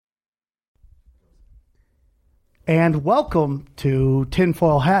and welcome to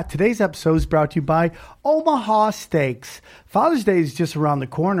Tinfoil Hat. Today's episode is brought to you by Omaha Steaks. Father's Day is just around the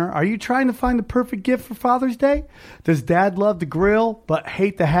corner. Are you trying to find the perfect gift for Father's Day? Does Dad love to grill but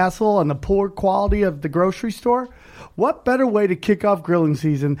hate the hassle and the poor quality of the grocery store? What better way to kick off grilling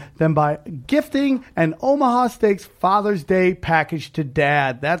season than by gifting an Omaha Steaks Father's Day package to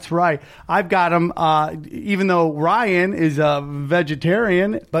Dad? That's right. I've got him, even though Ryan is a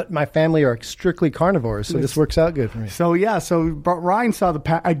vegetarian. But my family are strictly carnivores, so this works out good for me. So Ryan saw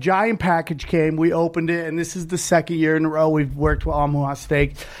a giant package came. We opened it, and this is the second year in a row we've worked with Omaha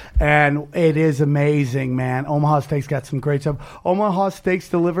Steaks, and it is amazing, man. Omaha Steaks got some great stuff. Omaha Steaks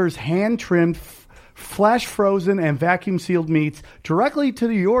delivers hand-trimmed, flash frozen and vacuum sealed meats directly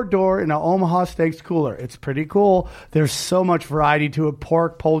to your door in an Omaha Steaks cooler. It's pretty cool. There's so much variety to it: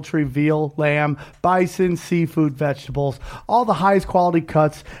 pork, poultry, veal, lamb, bison, seafood, vegetables, all the highest quality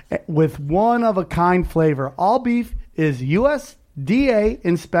cuts with one of a kind flavor. All beef is USDA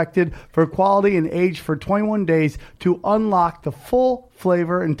inspected for quality and aged for 21 days to unlock the full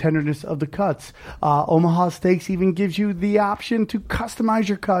flavor and tenderness of the cuts. Omaha Steaks even gives you the option to customize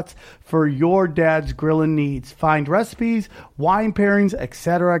your cuts for your dad's grilling needs. Find recipes, wine pairings,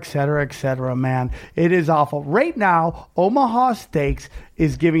 etc., etc., etc. Man, it is awful. Right now, Omaha Steaks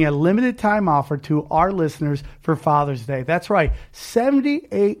is giving a limited time offer to our listeners for Father's Day. That's right,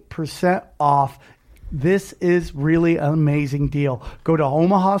 78% off. This is really an amazing deal. Go to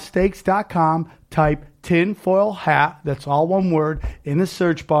omahasteaks.com, type tinfoil hat, that's all one word, in the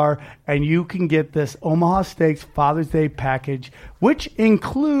search bar, and you can get this Omaha Steaks Father's Day package, which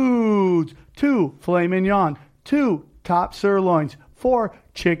includes 2 filet mignon, 2 top sirloins, 4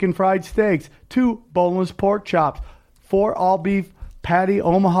 chicken fried steaks, 2 boneless pork chops, 4 all beef patty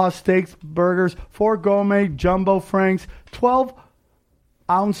Omaha Steaks burgers, 4 gourmet jumbo franks, 12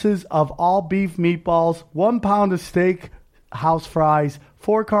 ounces of all beef meatballs, 1 pound of steak house fries,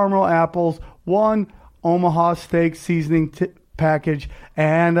 4 caramel apples, 1 Omaha Steak seasoning package,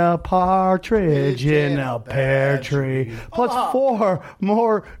 and a partridge in a pear tree. Plus 4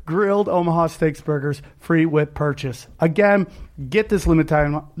 more grilled Omaha Steaks burgers free with purchase. Again, get this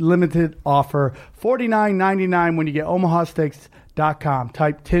limited offer, $49.99 when you get omahasteaks.com.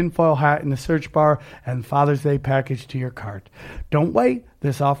 Type tinfoil hat in the search bar and Father's Day package to your cart. Don't wait.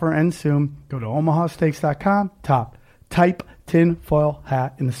 This offer ends soon. Go to omahasteaks.com. Type tinfoil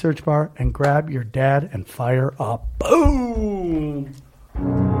hat in the search bar and grab your dad and fire up. Boom!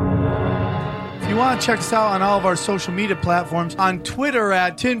 If you want to check us out on all of our social media platforms, on Twitter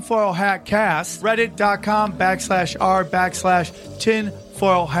at tinfoilhatcast,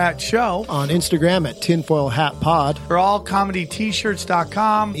 reddit.com/r/tinfoilhatshow, On Instagram at tinfoilhatpod, or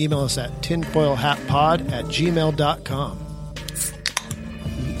allcomedyt-shirts.com. email us at tinfoilhatpod@gmail.com.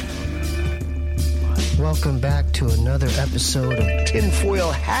 Welcome back to another episode of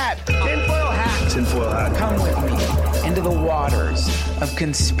Tinfoil Hat. Tinfoil Hat. Tinfoil Hat. Come with me into the waters of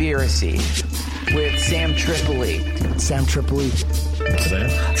conspiracy with Sam Tripoli. Sam Tripoli. Sam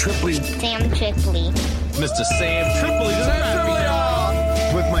Tripoli. Sam Tripoli. Mr. Sam Tripoli.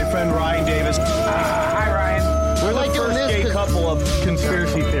 With my friend Ryan Davis. Hi, Ryan. We're like the first gay couple of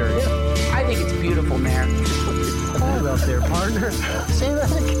conspiracy theories. I think it's beautiful, man. Hold up there, partner. Say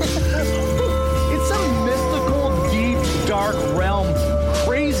that again. It's some mystical, deep, dark realm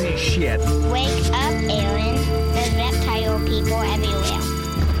crazy shit. Wake up, Aaron. There's reptile people everywhere.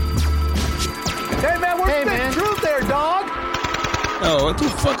 Hey, man, where's the truth there, dog? Oh, what the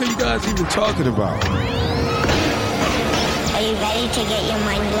fuck are you guys even talking about? Are you ready to get your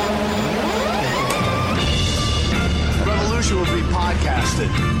mind blown? Revolution will be podcasted.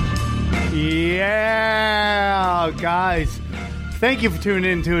 Yeah, guys. Thank you for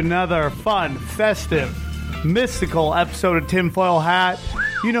tuning in to another fun, festive, mystical episode of Tinfoil Hat.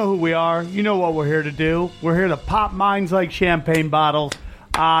 You know who we are. You know what we're here to do. We're here to pop minds like champagne bottles.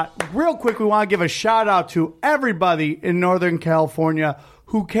 Real quick, we want to give a shout out to everybody in Northern California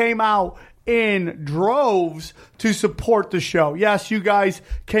who came out in droves to support the show. Yes, you guys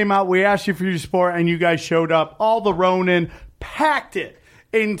came out. We asked you for your support, and you guys showed up. All the Ronin packed it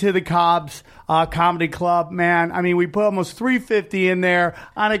into the Cobb's Comedy Club, man. I mean, we put almost 350 in there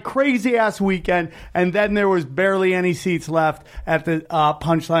on a crazy-ass weekend, and then there was barely any seats left at the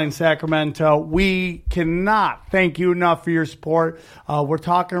Punchline in Sacramento. We cannot thank you enough for your support. We're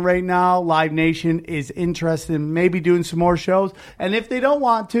talking right now. Live Nation is interested in maybe doing some more shows, and if they don't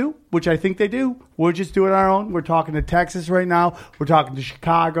want to, which I think they do, we'll just do it on our own. We're talking to Texas right now. We're talking to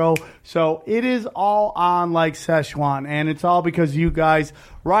Chicago. So it is all on like Szechuan, and it's all because you guys.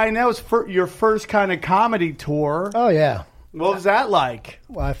 Ryan, that was your first kind of comedy tour. Oh, yeah. What was that like?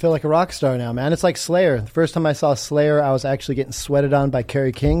 Well, I feel like a rock star now, man. It's like Slayer. The first time I saw Slayer, I was actually getting sweated on by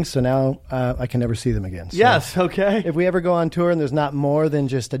Kerry King, so now I can never see them again. So Yes, okay. if we ever go on tour and there's not more than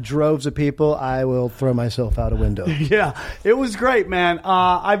just a droves of people, I will throw myself out a window. Yeah, it was great, man.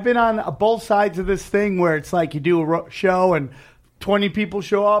 I've been on both sides of this thing where it's like you do a show and 20 people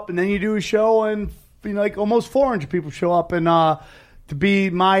show up, and then you do a show and like almost 400 people show up. And to be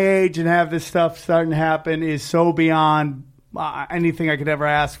my age and have this stuff starting to happen is so beyond anything I could ever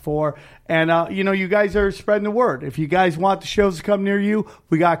ask for. And, you guys are spreading the word. If you guys want the shows to come near you,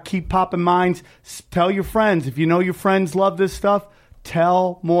 we got to keep popping minds. Tell your friends. If you know your friends love this stuff,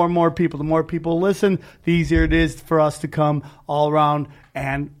 tell more and more people. The more people listen, the easier it is for us to come all around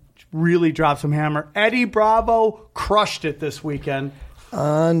and really drop some hammer. Eddie Bravo crushed it this weekend.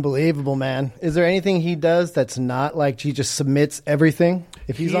 Unbelievable, man. Is there anything he does that's not like he just submits everything?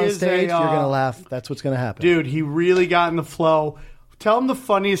 If he's on stage, you're going to laugh. That's what's going to happen. Dude, he really got in the flow. Tell him the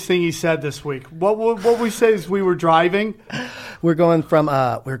funniest thing he said this week. What we say is we were driving. We're going from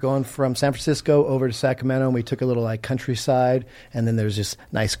San Francisco over to Sacramento, and we took a little like countryside, and then there's just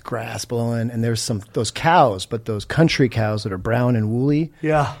nice grass blowing, and there's those cows, but those country cows that are brown and woolly.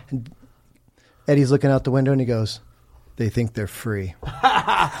 Yeah. And Eddie's looking out the window, and he goes, "They think they're free."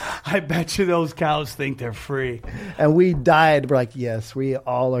 I bet you those cows think they're free. And we died. We're like, yes, we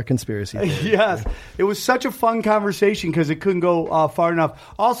all are conspiracy theorists. Yes. It was such a fun conversation because it couldn't go far enough.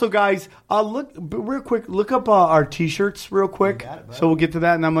 Also, guys, look up our T-shirts real quick. So we'll get to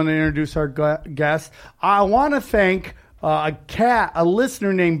that, and I'm going to introduce our guest. I want to thank a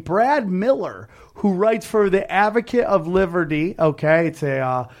listener named Brad Miller, who writes for the Advocate of Liberty. Okay, it's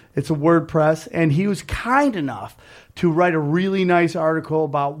a WordPress, and he was kind enough to write a really nice article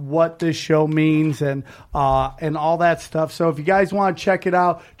about what this show means and all that stuff. So if you guys want to check it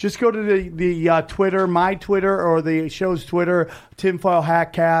out, just go to the Twitter, my Twitter, or the show's Twitter, Tinfoil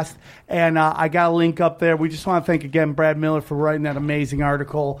Hatcast, and I got a link up there. We just want to thank again Brad Miller for writing that amazing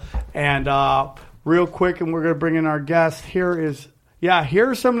article. And real quick, and we're going to bring in our guest. Here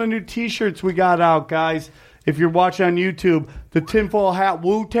are some of the new T-shirts we got out, guys. If you're watching on YouTube, the Tinfoil Hat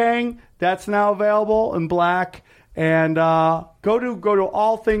Wu-Tang, that's now available in black. And go to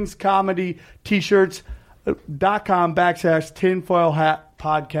allthingskomedyt-shirts.com/tinfoil hat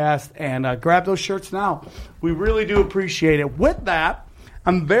podcast and grab those shirts now. We really do appreciate it. With that,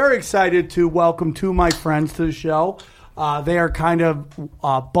 I'm very excited to welcome two of my friends to the show. They are kind of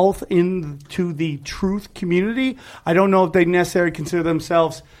both into the truth community. I don't know if they necessarily consider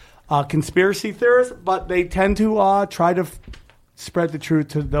themselves conspiracy theorists, but they tend to try to spread the truth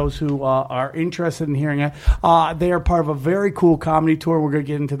to those who are interested in hearing it. They are part of a very cool comedy tour. We're going to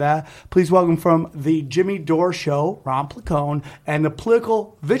get into that. Please welcome from the Jimmy Dore Show, Ron Placone, and the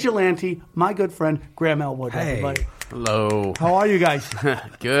political vigilante, my good friend, Graham Elwood. Hey. Everybody. Hello. How are you guys?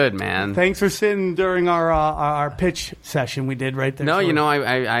 Good, man. Thanks for sitting during our pitch session we did right there. No,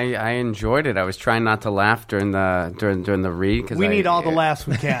 I enjoyed it. I was trying not to laugh during the read because we need all the laughs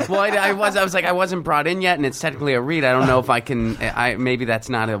we can. Well, I wasn't brought in yet, and it's technically a read. I don't know if I can. Maybe that's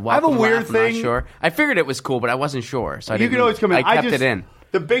not a welcome I have a weird laugh. thing. I'm not sure. I figured it was cool, but I wasn't sure. So you can always come in. I kept it in.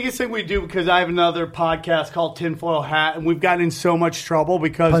 The biggest thing we do, because I have another podcast called Tinfoil Hat, and we've gotten in so much trouble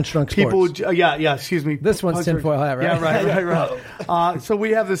because Punch Drunk people, Sports. excuse me. This one's Tinfoil Hat, right? Yeah, right. So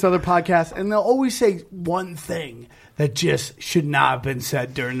we have this other podcast, and they'll always say one thing that just should not have been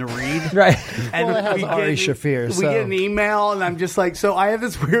said during the read. Right. And well, it has Ari Shaffir. We get an email, and I'm just like, so I have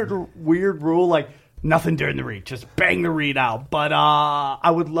this weird rule, like, nothing during the read. Just bang the read out. But I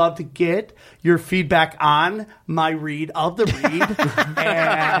would love to get your feedback on my read of the read.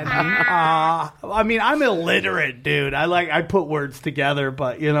 And I'm illiterate, dude. I put words together,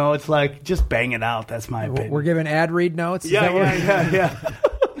 but it's like just bang it out. That's my opinion. We're giving ad read notes. Yeah.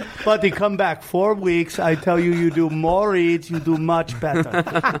 But they come back 4 weeks. I tell you, you do more reads, you do much better. We've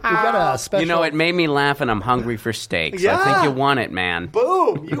got a special. It made me laugh, and I'm hungry for steak. So Yeah. I think you want it, man.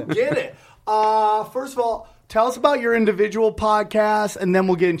 Boom, you get it. First of all, tell us about your individual podcast, and then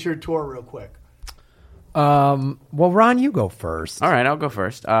we'll get into your tour real quick. Well, Ron, you go first. All right, I'll go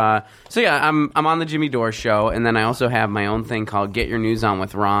first. I'm on the Jimmy Dore Show, and then I also have my own thing called Get Your News On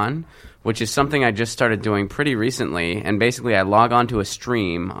with Ron, which is something I just started doing pretty recently. And basically, I log on to a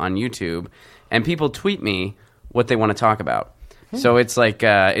stream on YouTube, and people tweet me what they want to talk about. So it's like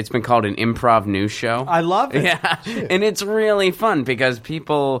it's been called an improv news show. I love it. Yeah, and it's really fun because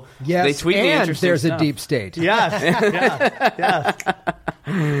people they tweet me interesting there's stuff. a deep state. Yes.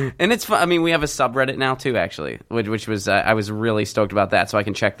 And it's fun. I mean, we have a subreddit now too, actually, which was I was really stoked about that. So I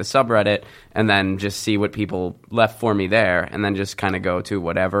can check the subreddit and then just see what people left for me there, and then just kind of go to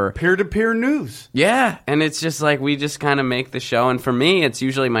whatever peer-to-peer news. Yeah, and it's just like we just kind of make the show. And for me, it's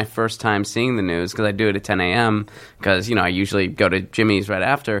usually my first time seeing the news because I do it at 10 a.m. because I usually go to Jimmy's right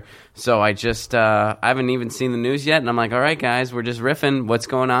after. So I just I haven't even seen the news yet, and I'm like, all right, guys, we're just riffing. What's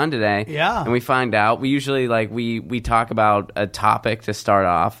going on today? Yeah, and we find out. We usually we talk about a topic to start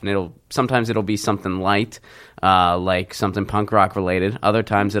off, and sometimes it'll be something light, like something punk rock related. Other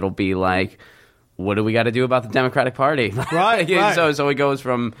times it'll be like, what do we got to do about the Democratic Party? Right. So it goes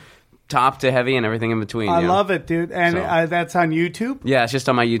from top to heavy and everything in between. I love it, dude. And that's on YouTube? Yeah, it's just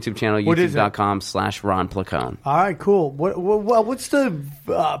on my YouTube channel, youtube.com/Ron Placone. All right, cool. What's the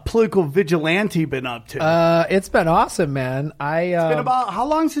political vigilante been up to? It's been awesome, man. It's been about how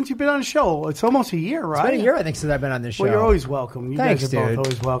long since you've been on the show? It's almost a year, right? It's been a year, I think, since I've been on this show. Well, you're always welcome. You Thanks, guys are dude. both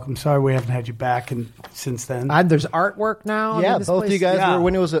always welcome. Sorry we haven't had you back since then. There's artwork now. Yeah, in this both place. you guys Yeah. were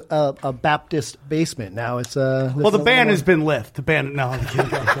when it was a Baptist basement. Now it's Well, the ban has been lifted. The ban. No, I'm kidding.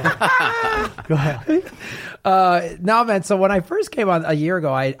 Go ahead. No, man. So when I first came on a year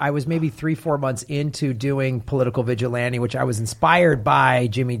ago, I was maybe 3-4 months into doing political vigilante, which I was inspired by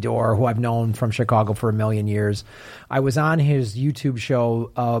Jimmy Dore, who I've known from Chicago for a million years. I was on his YouTube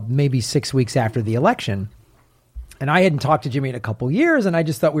show maybe 6 weeks after the election. And I hadn't talked to Jimmy in a couple years, and I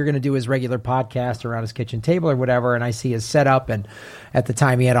just thought we were going to do his regular podcast around his kitchen table or whatever. And I see his setup, and at the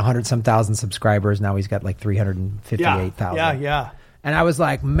time he had 100-some thousand subscribers. Now he's got like 358,000. Yeah. And I was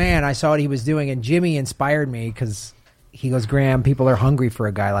like, man, I saw what he was doing. And Jimmy inspired me because he goes, Graham, people are hungry for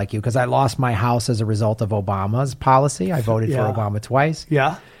a guy like you. Because I lost my house as a result of Obama's policy. I voted for Obama twice.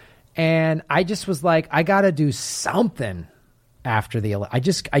 Yeah. And I just was like, I got to do something after the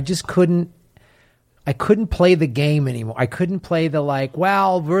election. I just couldn't. I couldn't play the game anymore. I couldn't play the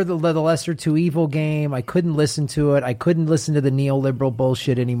we're the lesser two evil game. I couldn't listen to it. I couldn't listen to the neoliberal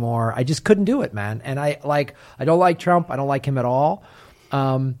bullshit anymore. I just couldn't do it, man. And I don't like Trump. I don't like him at all.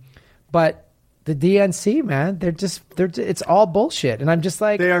 But the DNC, man, it's all bullshit. And I'm just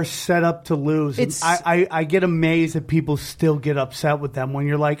like, they are set up to lose. I get amazed that people still get upset with them when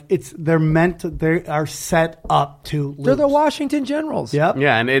you're like, they are set up to lose. They're the Washington Generals. Yep.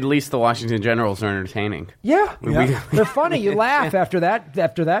 Yeah, and at least the Washington Generals are entertaining. Yeah. They're funny. You laugh after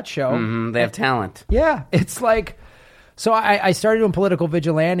that show. Mm-hmm. They have talent. Yeah. It's like, so I started doing political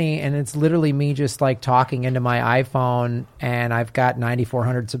vigilante, and it's literally me just like talking into my iPhone, and I've got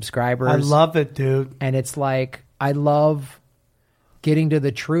 9,400 subscribers. I love it, dude. And it's like, I love getting to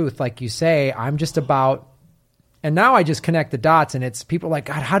the truth. Like you say, I'm just about, and now I just connect the dots, and it's people are like,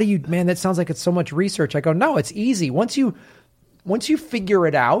 God, how do you, man, that sounds like it's so much research. I go, no, it's easy. Once you figure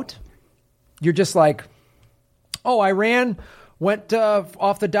it out, you're just like, oh, Iran went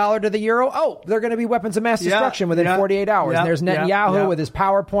off the dollar to the euro. Oh, they're going to be weapons of mass destruction within 48 hours. And there's Netanyahu with his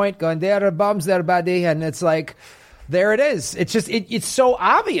PowerPoint going, there are bombs, there, buddy. And it's like, there it is. It's just, it's so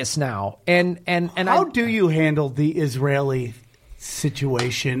obvious now. And how do you handle the Israeli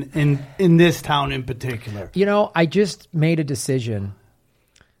situation in this town in particular? I just made a decision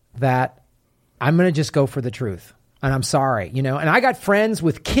that I'm going to just go for the truth. And I'm sorry, and I got friends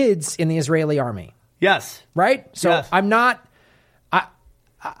with kids in the Israeli army. Yes. Right? So yes. I'm not,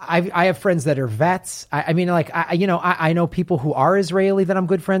 I have friends that are vets. I know people who are Israeli that I'm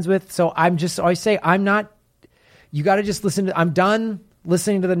good friends with. So I say, I'm not, you got to just listen I'm done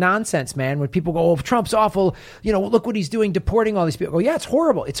listening to the nonsense, man. When people go, oh, Trump's awful. Look what he's doing, deporting all these people. I go, yeah, it's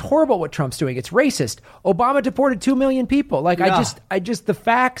horrible. It's horrible what Trump's doing. It's racist. Obama deported 2 million people. Like, yeah. I just, the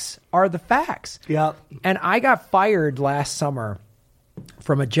facts are the facts. Yeah. And I got fired last summer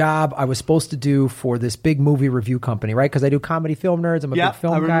from a job I was supposed to do for this big movie review company, right? Because I do Comedy Film Nerds. I'm a big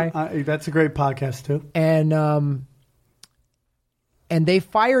film guy. That's a great podcast too. And they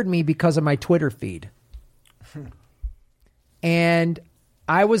fired me because of my Twitter feed. And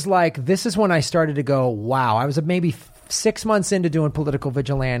I was like, this is when I started to go, wow. I was maybe 6 months into doing political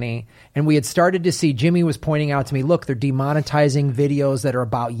vigilante, and we had started to see, Jimmy was pointing out to me, look, they're demonetizing videos that are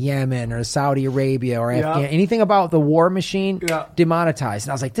about Yemen or Saudi Arabia or Afghanistan, anything about the war machine, demonetized.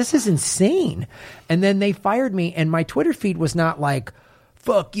 And I was like, this is insane. And then they fired me, and my Twitter feed was not like,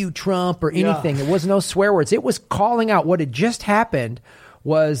 fuck you, Trump, or anything. It was no swear words. It was calling out what had just happened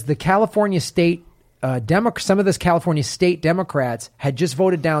was the California state some of this California state Democrats had just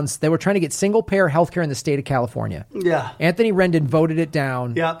voted down. They were trying to get single-payer health care in the state of California. Yeah. Anthony Rendon voted it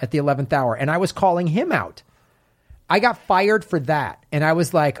down at the 11th hour, and I was calling him out. I got fired for that. And I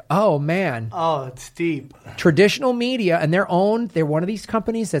was like, oh, man. Oh, it's deep. Traditional media, and they're one of these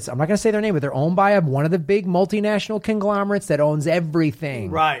companies I'm not going to say their name, but they're owned by one of the big multinational conglomerates that owns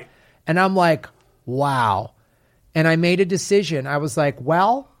everything. Right. And I'm like, wow. And I made a decision. I was like,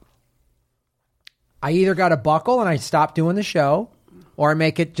 well, I either got to buckle and I stop doing the show, or I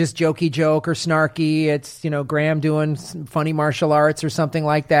make it just jokey joke or snarky. It's, Graham doing some funny martial arts or something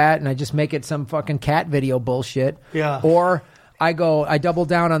like that, and I just make it some fucking cat video bullshit. Yeah. Or I double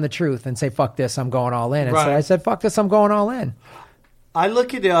down on the truth and say, fuck this, I'm going all in. And so I said, fuck this, I'm going all in. I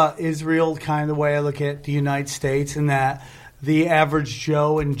look at Israel kind of the way I look at the United States, in that the average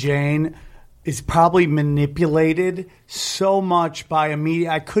Joe and Jane is probably manipulated so much by a media.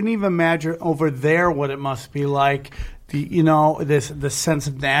 I couldn't even imagine over there what it must be like. The sense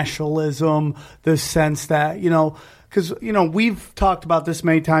of nationalism, the sense that, because, we've talked about this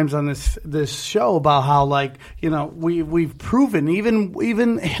many times on this show about how, like, we've proven,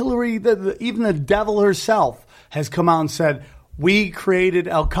 even Hillary, even the devil herself has come out and said, we created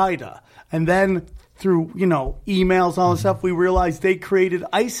Al-Qaeda. And then through, emails and all this stuff, we realized they created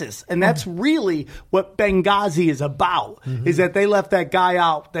ISIS. And that's really what Benghazi is about, is that they left that guy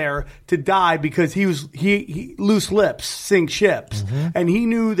out there to die because he loose lips sink ships. And he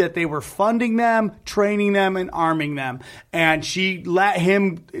knew that they were funding them, training them, and arming them. And she let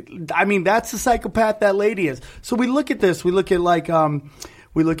him, that's the psychopath that lady is. So we look at this, we look at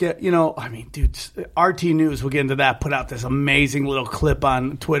dude, RT News, we'll get into that, put out this amazing little clip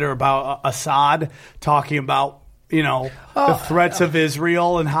on Twitter about Assad talking about, the threats of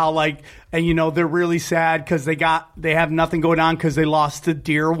Israel and how, they're really sad because they have nothing going on because they lost the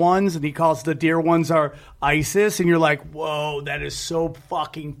dear ones, and he calls the dear ones are ISIS, and you're like, whoa, that is so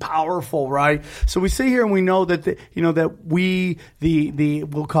fucking powerful, right? So we sit here and we know that, that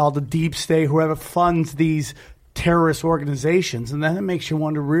we'll call the deep state, whoever funds these terrorist organizations, and then it makes you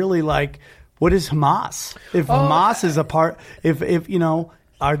wonder, really, what is Hamas? If Hamas is a part,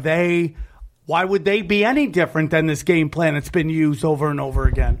 are they? Why would they be any different than this game plan that's been used over and over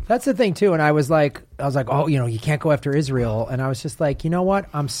again? That's the thing too. And I was like, oh, you can't go after Israel. And I was just like, you know what?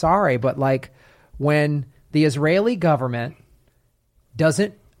 I'm sorry, but when the Israeli government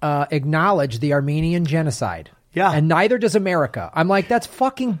doesn't acknowledge the Armenian genocide. Yeah. And neither does America. I'm like, that's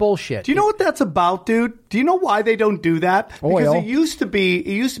fucking bullshit. Do you know what that's about, dude? Do you know why they don't do that? Oil. Because it used to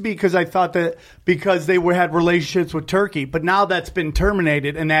be because I thought that because they had relationships with Turkey, but now that's been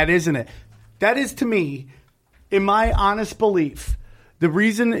terminated, and that isn't it. That is, to me, in my honest belief, the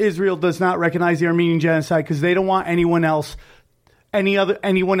reason Israel does not recognize the Armenian genocide, because they don't want anyone else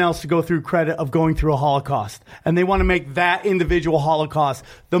to go through credit of going through a Holocaust. And they want to make that individual Holocaust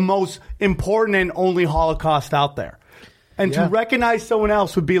the most important and only Holocaust out there. And to recognize someone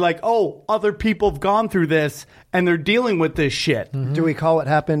else would be like, oh, other people have gone through this and they're dealing with this shit. Do we call what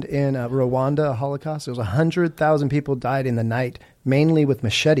happened in Rwanda a Holocaust? It was 100,000 people died in the night, mainly with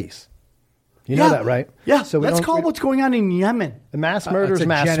machetes. You know that, right? Yeah. So let's call what's going on in Yemen. The mass murder is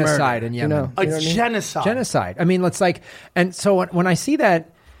mass genocide murder. in Yemen. A genocide. Genocide. I mean, and so when I see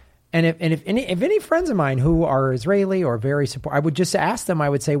that, and if any friends of mine who are Israeli or very support, I would just ask them. I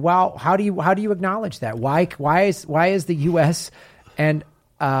would say, "Well, how do you acknowledge that? Why is the U.S. and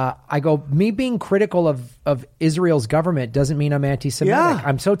I go, me being critical of Israel's government doesn't mean I'm anti-Semitic. Yeah.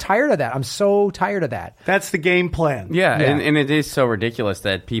 I'm so tired of that. That's the game plan. Yeah. And it is so ridiculous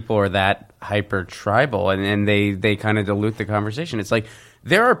that people are that hyper tribal and they kind of dilute the conversation. It's like,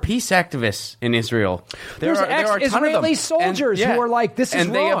 there are peace activists in Israel. There's ex-Israeli soldiers who are like, this is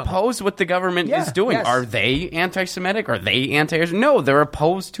wrong. And they oppose what the government is doing. Yes. Are they anti-Semitic? Are they anti-Israel? No, they're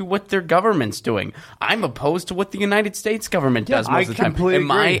opposed to what their government's doing. I'm opposed to what the United States government does most of the time.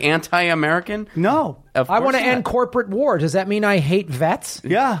 Am I anti-American? No. I want to end corporate war. Does that mean I hate vets?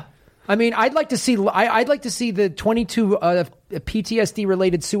 Yeah. I mean, I'd like to see the 22 PTSD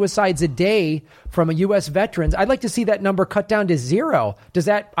related suicides a day from U.S. veterans. I'd like to see that number cut down to 0.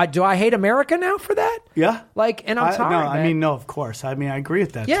 Do I hate America now for that? Yeah. And I'm sorry. No, of course. I agree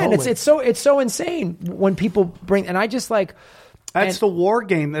with that. Yeah, totally. and it's so insane when people bring, and I just That's the war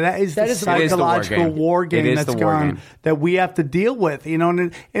game. That is the psychological war game that's gone that we have to deal with,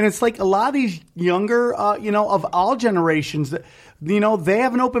 and it's like a lot of these younger, of all generations that, they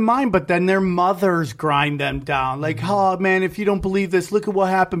have an open mind, but then their mothers grind them down. Like, oh man, if you don't believe this, look at what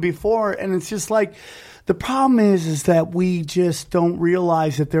happened before. And it's just like, The problem is that we just don't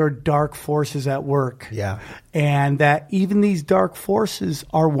realize that there are dark forces at work. Yeah. And that even these dark forces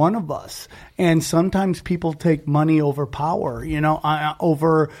are one of us. And sometimes people take money over power,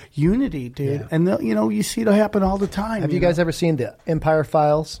 over unity, dude. Yeah. And, you see it happen all the time. Have you guys ever seen the Empire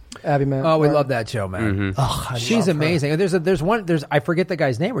Files, Abby Man? Oh, we love that show, man. Oh, She's amazing. There's one. I forget the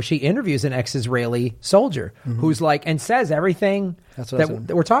guy's name, where she interviews an ex-Israeli soldier who's like, and says everything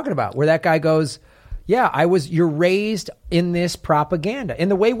that we're talking about. Where that guy goes, "Yeah, you're raised in this propaganda, in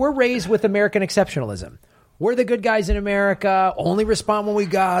the way we're raised with American exceptionalism. We're the good guys in America. Only respond when we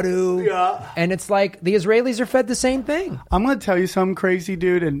got to." Yeah. And it's like the Israelis are fed the same thing. I'm going to tell you something crazy,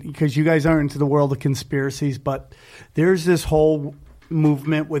 dude, and because you guys aren't into the world of conspiracies, but there's this whole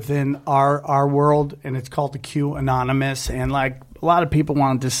movement within our world, and it's called the Q Anonymous, and like a lot of people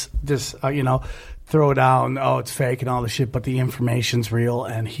want to just throw down, oh, it's fake and all this shit, but the information's real,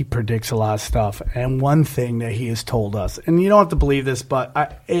 and he predicts a lot of stuff. And one thing that he has told us, and you don't have to believe this,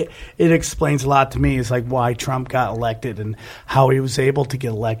 but it explains a lot to me, is like why Trump got elected and how he was able to get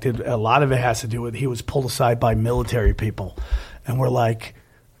elected. A lot of it has to do with he was pulled aside by military people, and we're like,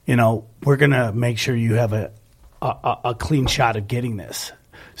 we're going to make sure you have a clean shot at getting this.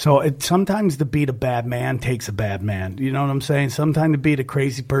 So sometimes to beat a bad man takes a bad man. You know what I'm saying? Sometimes to beat a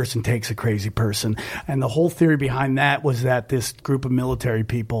crazy person takes a crazy person. And the whole theory behind that was that this group of military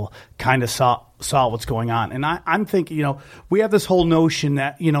people kind of saw what's going on. And I'm thinking, we have this whole notion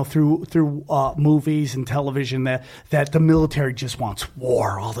that, through movies and television that the military just wants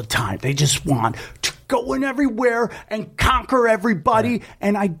war all the time. They just want to go in everywhere and conquer everybody. Yeah.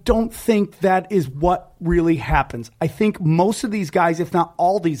 And I don't think that is what really happens. I think most of these guys, if not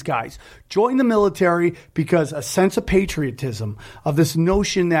all these guys, join the military because a sense of patriotism, of this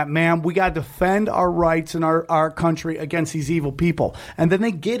notion that, man, we got to defend our rights and our country against these evil people. And then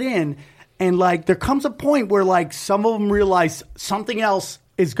they get in, and like there comes a point where like some of them realize something else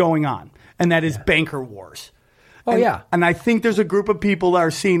is going on, and that is banker wars. Oh, yeah. And I think there's a group of people that are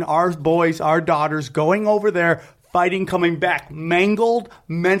seeing our boys, our daughters going over there, fighting, coming back, mangled,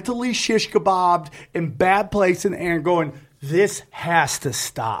 mentally shish kebabbed, in bad place, and going, this has to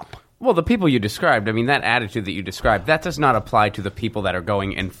stop. Well, the people you described, I mean, that attitude that you described, that does not apply to the people that are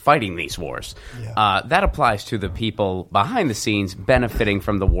going and fighting these wars. Yeah. That applies to the people behind the scenes benefiting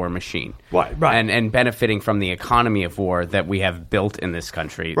from the war machine. Right. And benefiting from the economy of war that we have built in this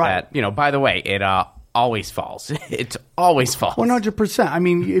country. Right. That, by the way, it always falls. It always falls. 100%. I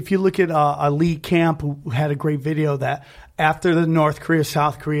mean, if you look at Lee Camp, who had a great video that after the North Korea,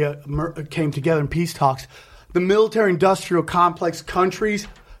 South Korea came together in peace talks, the military-industrial complex countries,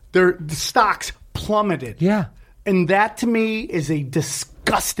 the stocks plummeted. Yeah. And that, to me, is a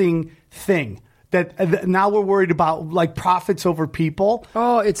disgusting thing. That now we're worried about like profits over people.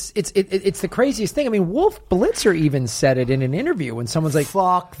 Oh, it's the craziest thing. I mean, Wolf Blitzer even said it in an interview when someone's like,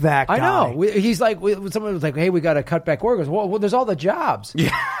 "Fuck that guy." I know. He's like, when someone was like, "Hey, we got to cut back workers." Well, there's all the jobs.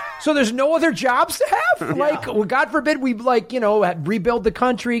 Yeah. So there's no other jobs to have? Like, well, God forbid we rebuild the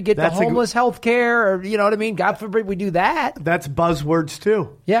country, get the homeless health care, or you know what I mean? God forbid we do that. That's buzzwords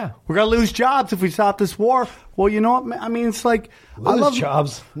too. Yeah. We're going to lose jobs if we stop this war. Well, you know what? I mean, it's like... Lose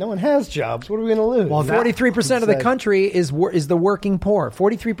jobs? No one has jobs. What are we going to lose? Well, 43% of the country is the working poor.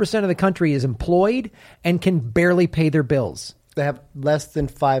 43% of the country is employed and can barely pay their bills. They have less than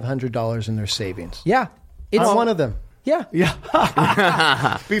 $500 in their savings. Yeah. I'm one of them. Yeah.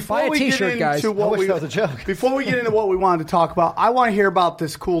 Before we get into what that was a joke. Before we get into what we wanted to talk about, I want to hear about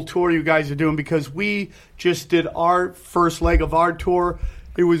this cool tour you guys are doing, because we just did our first leg of our tour.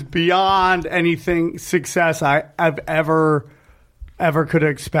 It was beyond anything success I've ever could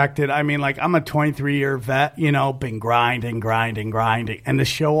have expected. I mean, like, I'm a 23-year vet, been grinding, and to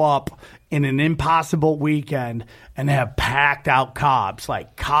show up in an impossible weekend and have packed out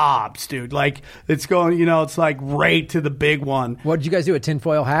Cobbs, dude. Like, it's going, it's like right to the big one. What did you guys do, a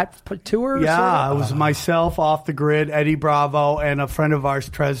tinfoil hat tour? Yeah, sort of? It was myself, Off the Grid, Eddie Bravo, and a friend of ours,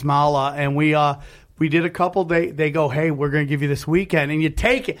 Trez Mala, and we did a couple. They go, hey, we're going to give you this weekend, and you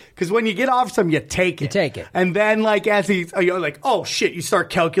take it, because when you get off something, you take it. You take it, and then you're like, oh shit, you start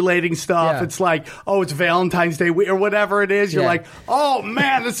calculating stuff. Yeah. It's like, oh, it's Valentine's Day or whatever it is. You're like, oh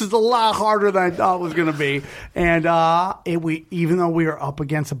man, this is a lot harder than I thought it was going to be. And even though we were up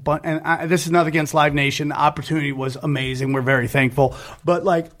against a bunch, and this is not against Live Nation, the opportunity was amazing. We're very thankful, but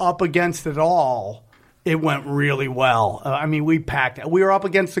like up against it all, it went really well. I mean, we packed it. We were up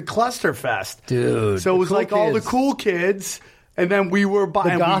against the Cluster Fest. Dude. So it was cool like all the cool kids, and then we were by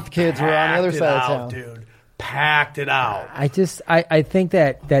the goth kids were on the other side of town. Dude. Packed it out. I think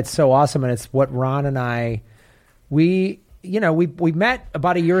that's so awesome, and it's what Ron and I, we we met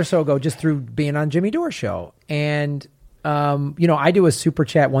about a year or so ago just through being on Jimmy Dore show. And, I do a super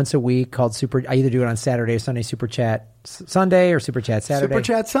chat once a week called I either do it on Saturday or Sunday, super chat Sunday or super chat Saturday. Super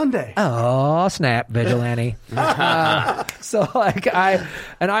chat Sunday. Oh, snap, vigilante. So like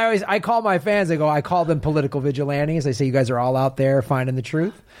I call my fans, I call them political vigilantes. I say, you guys are all out there finding the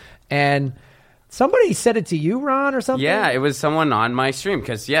truth. And somebody said it to you, Ron, or something? Yeah, it was someone on my stream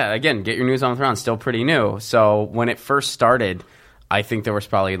because, again, Get Your News on with Ron, still pretty new. So when it first started, I think there was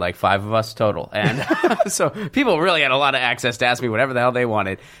probably like 5 of us total. And so people really had a lot of access to ask me whatever the hell they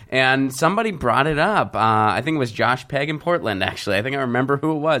wanted. And somebody brought it up. I think it was Josh Pegg in Portland, actually. I think I remember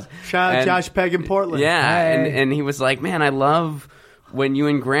who it was. Shout out Josh Pegg in Portland. Yeah, Hey. and he was like, man, I love when you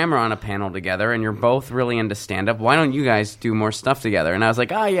and Graham are on a panel together and you're both really into stand-up. Why don't you guys do more stuff together? And I was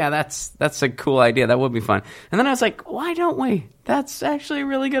like, oh, yeah, that's a cool idea. That would be fun. And then I was like, why don't we? That's actually a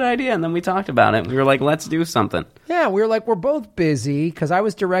really good idea. And then we talked about it. We were like, let's do something. Yeah, we were like, we're both busy because I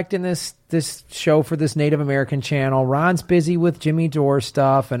was directing this show for this Native American channel. Ron's busy with Jimmy Dore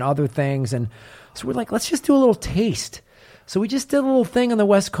stuff and other things. And so we're like, let's just do a little taste. So we just did a little thing on the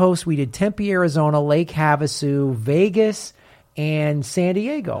West Coast. We did Tempe, Arizona, Lake Havasu, Vegas, and San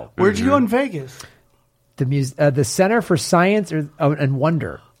Diego. Where'd you go in Vegas? The Center for Science and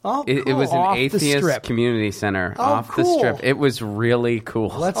Wonder. Oh, cool. It was an Off the atheist strip. community center Oh, off cool. the strip. It was really cool.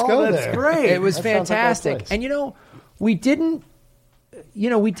 Let's go that's there. great. It was That sounds like that fantastic. place. And we didn't.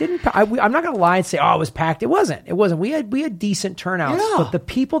 I'm not going to lie and say, oh, it was packed. It wasn't. We had decent turnouts, Yeah. but the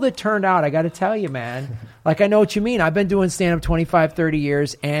people that turned out, I got to tell you, man, like I know what you mean. I've been doing stand-up 25, 30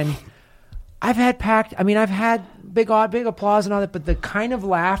 years, and I've had packed. I mean, I've had big applause and all that, but the kind of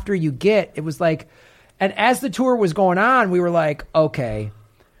laughter you get, it was like, and as the tour was going on, we were like, okay,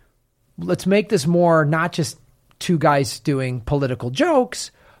 let's make this more not just two guys doing political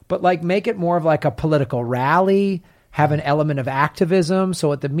jokes, but like make it more of like a political rally, have an element of activism.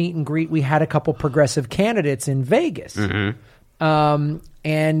 So at the meet and greet, we had a couple progressive candidates in Vegas.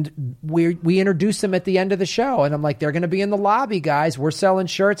 And we introduced them at the end of the show. And I'm like, they're going to be in the lobby, guys. We're selling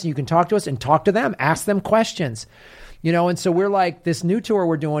shirts and you can talk to us and talk to them, ask them questions. And so we're like, this new tour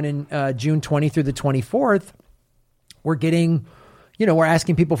we're doing in June 20 through the 24th, we're getting, we're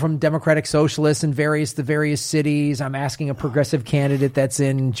asking people from Democratic Socialists in the various cities. I'm asking a progressive candidate that's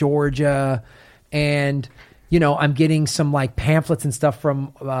in Georgia. And, I'm getting some like pamphlets and stuff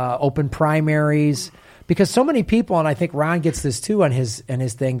from open primaries. Because so many people, and I think Ron gets this too on his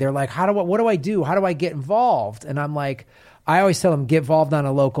thing, they're like, what do I do? How do I get involved? And I'm like, I always tell them, get involved on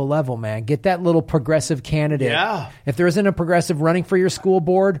a local level, man. Get that little progressive candidate. Yeah. If there isn't a progressive running for your school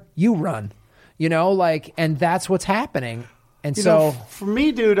board, you run. And that's what's happening. And for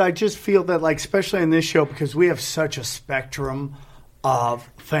me, dude, I just feel that, like, especially in this show, because we have such a spectrum of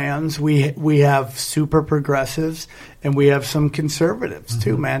fans. We have super progressives and we have some conservatives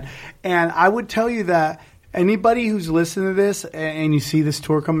too, man. And I would tell you that anybody who's listening to this and you see this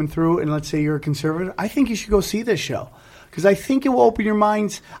tour coming through, and let's say you're a conservative, I think you should go see this show. Because I think it will open your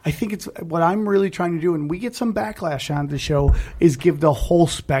minds. I think it's what I'm really trying to do, and we get some backlash on the show, is give the whole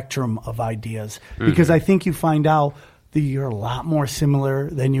spectrum of ideas. Because I think you find out that you're a lot more similar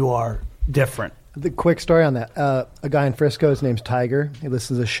than you are different. The quick story on that. A guy in Frisco, his name's Tiger. He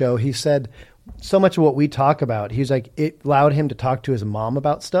listens to the show. He said so much of what we talk about, he's like, it allowed him to talk to his mom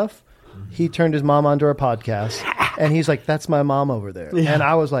about stuff. He turned his mom onto our podcast, and he's like, that's my mom over there. Yeah. And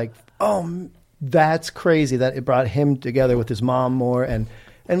I was like, oh, that's crazy that it brought him together with his mom more. And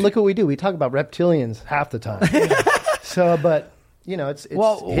look what we do. We talk about reptilians half the time. So, but, it's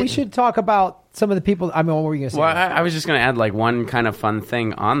we should talk about some of the people. I mean, what were you going to say? Well, I was just going to add like one kind of fun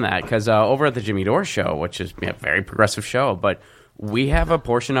thing on that, because over at the Jimmy Dore show, which is a very progressive show, but we have a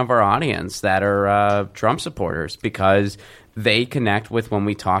portion of our audience that are Trump supporters, because they connect with when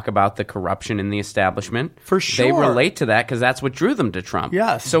we talk about the corruption in the establishment. For sure. They relate to that because that's what drew them to Trump.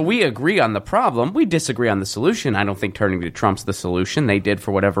 Yes. So we agree on the problem. We disagree on the solution. I don't think turning to Trump's the solution. They did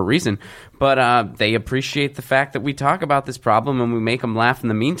for whatever reason. But they appreciate the fact that we talk about this problem and we make them laugh in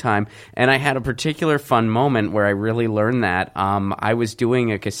the meantime. And I had a particular fun moment where I really learned that. I was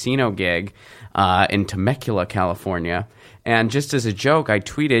doing a casino gig in Temecula, California. And just as a joke, I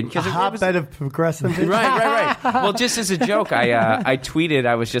tweeted... A hotbed of progressive... Right. Well, just as a joke, I tweeted,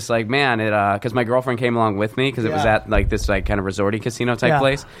 I was just like, man, because my girlfriend came along with me, because it was at like this like kind of resorty casino type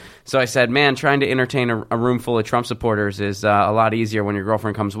place. So I said, man, trying to entertain a room full of Trump supporters is a lot easier when your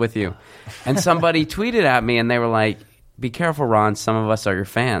girlfriend comes with you. And somebody tweeted at me, and they were like, be careful, Ron. Some of us are your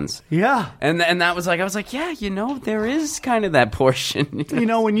fans. Yeah. And that was like, I was like, yeah, there is kind of that portion.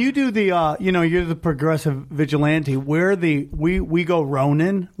 When you do the, you're the progressive vigilante. We go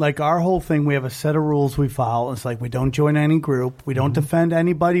Ronin. Like our whole thing, we have a set of rules we follow. It's like we don't join any group. We don't defend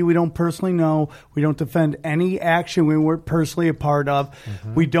anybody we don't personally know. We don't defend any action we weren't personally a part of.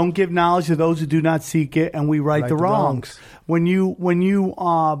 We don't give knowledge to those who do not seek it, and we right the wrongs. When you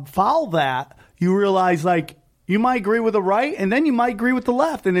follow that, you realize like. You might agree with the right, and then you might agree with the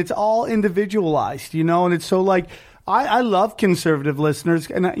left, and it's all individualized, and it's so like, I love conservative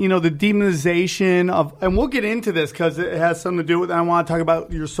listeners, and the demonization of, and we'll get into this because it has something to do with, I want to talk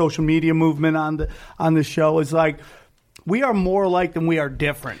about your social media movement on the show, is like, we are more alike than we are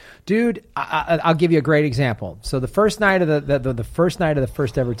different. Dude, I'll give you a great example. So the first night of the first night of the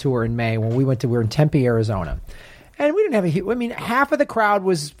first ever tour in May, when we were in Tempe, Arizona, and we didn't have half of the crowd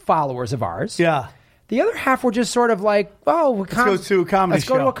was followers of ours. Yeah. The other half were just sort of like, let's go to a comedy show. Let's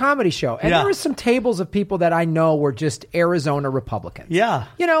go to a comedy show. And there were some tables of people that I know were just Arizona Republicans. Yeah.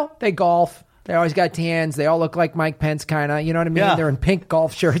 They golf. They always got tans. They all look like Mike Pence kind of, you know what I mean? Yeah. They're in pink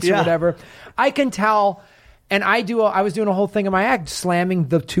golf shirts or whatever. I can tell. And I was doing a whole thing in my act slamming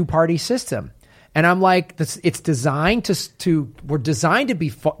the two-party system. And I'm like, it's designed we're designed to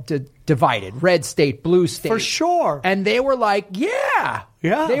be divided. Red state, blue state. For sure. And they were like, yeah.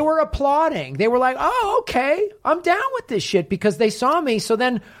 Yeah. They were applauding. They were like, oh, okay, I'm down with this shit because they saw me. So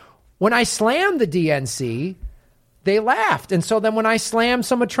then when I slammed the DNC, they laughed. And so then when I slammed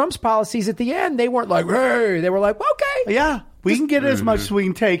some of Trump's policies at the end, they weren't like, hey. They were like, okay. Yeah. We can get as much as we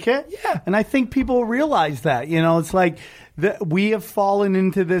can take it. Yeah. And I think people realize that. It's like we have fallen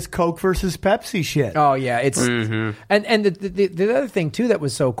into this Coke versus Pepsi shit. Oh, yeah. It's and the other thing, too, that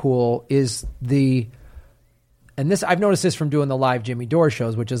was so cool is and this I've noticed this from doing the live Jimmy Dore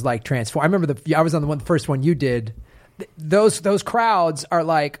shows, which is like transform. I remember I was on the first one you did. Those crowds are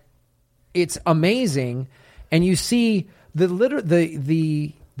like, it's amazing. And you see the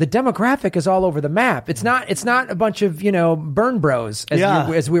demographic is all over the map. It's not a bunch of, burn bros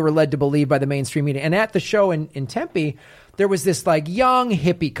as we were led to believe by the mainstream media. And at the show in Tempe, there was this like young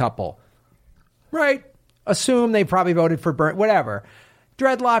hippie couple, right? Assume they probably voted for Burn, whatever.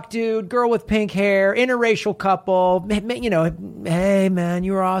 Dreadlock dude, girl with pink hair, interracial couple, hey man,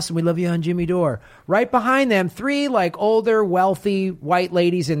 you were awesome. We love you on Jimmy Dore. Right behind them, three like older, wealthy white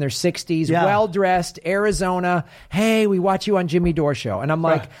ladies in their 60s, well-dressed, Arizona. Hey, we watch you on Jimmy Dore show. And I'm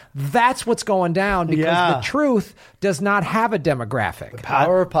like, that's what's going down because the truth does not have a demographic. The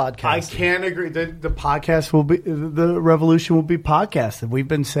power of podcasting. I can't agree. The podcast the revolution will be podcasted. We've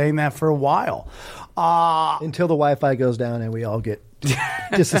been saying that for a while. Until the Wi-Fi goes down and we all get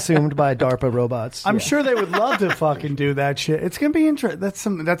disassumed by DARPA robots. I'm sure they would love to fucking do that shit. It's gonna be interesting.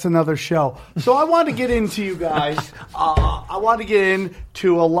 That's another show. So I want to get into you guys. I want to get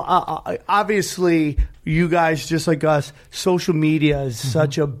into obviously you guys just like us. Social media is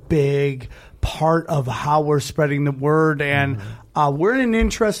such a big part of how we're spreading the word, and we're in an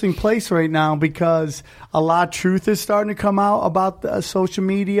interesting place right now because a lot of truth is starting to come out about the social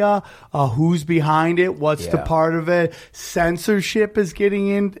media, who's behind it, what's the part of it. Censorship is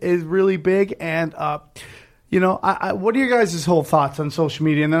is really big, and what are your guys' whole thoughts on social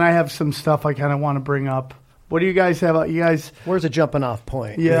media? And then I have some stuff I kind of want to bring up. What do you guys have? You guys, where's a jumping off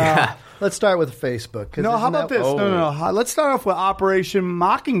point? Yeah. Let's start with Facebook. No, how about this? No. Let's start off with Operation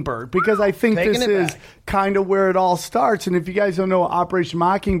Mockingbird because I think this is kind of where it all starts. And if you guys don't know what Operation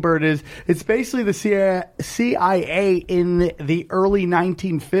Mockingbird is, it's basically the CIA in the early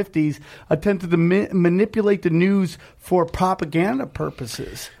 1950s attempted to manipulate the news for propaganda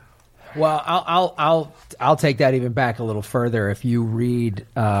purposes. Well, I'll take that even back a little further. If you read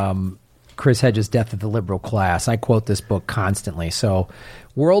Chris Hedges' Death of the Liberal Class, I quote this book constantly. So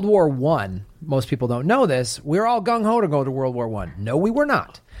World War I, most people don't know this, we were all gung-ho to go to World War I. No, we were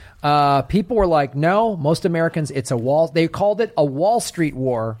not. People were like, no, most Americans, they called it a Wall Street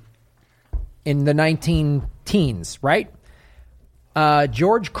war in the 19-teens, right?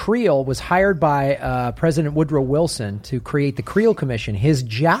 George Creel was hired by President Woodrow Wilson to create the Creel Commission. His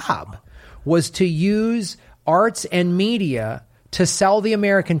job was to use arts and media to sell the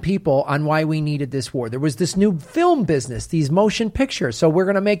American people on why we needed this war. There was this new film business, these motion pictures. So we're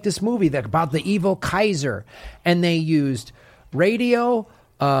going to make this movie about the evil Kaiser. And they used radio,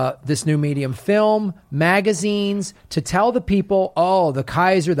 this new medium, film, magazines, to tell the people, oh, the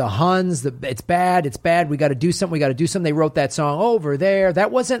Kaiser, the Huns, it's bad, we got to do something. They wrote that song over there.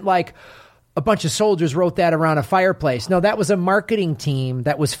 That wasn't like a bunch of soldiers wrote that around a fireplace. No, that was a marketing team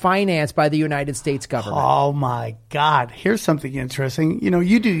that was financed by the United States government. Oh my God! Here's something interesting. You know,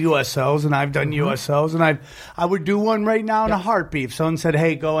 you do USOs, and I've done USOs, and I would do one right now in a heartbeat. If someone said,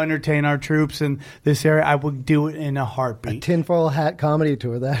 "Hey, go entertain our troops in this area," I would do it in a heartbeat. A tinfoil hat comedy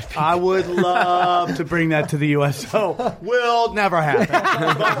tour. That I would love to bring that to the USO. Will never happen.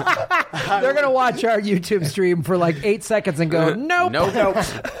 They're gonna watch our YouTube stream for like 8 seconds and go, "Nope."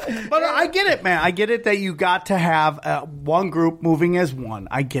 But I get it, man. I get it that you got to have one group moving as one.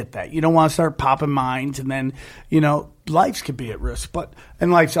 I get that. You don't want to start popping minds, and then, you know, lives could be at risk.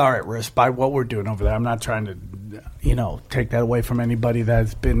 And lives are at risk by what we're doing over there. I'm not trying to, you know, take that away from anybody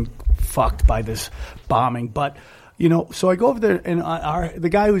that's been fucked by this bombing. But, you know, so I go over there, and the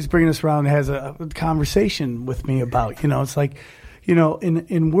guy who's bringing us around has a conversation with me about, you know, it's like, you know,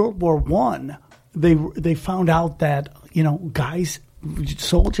 in World War I, they found out that, you know,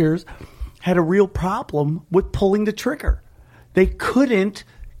 soldiers had a real problem with pulling the trigger. They couldn't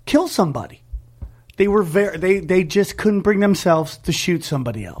kill somebody. They just couldn't bring themselves to shoot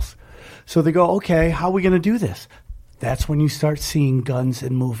somebody else. So they go, okay, how are we going to do this? That's when you start seeing guns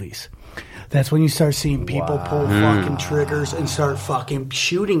in movies. That's when you start seeing people pull fucking triggers and start fucking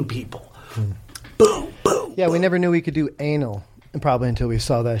shooting people. Boom, boom. Yeah, we never knew we could do anal. Probably until we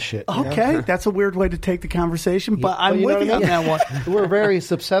saw that shit. Okay, that's a weird way to take the conversation, but I'm with you on that one. We're very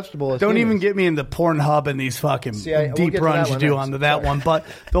susceptible. Don't even get me in the Pornhub and these fucking deep runs you do onto that one. But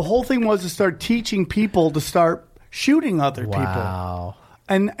the whole thing was to start teaching people to start shooting other people. Wow.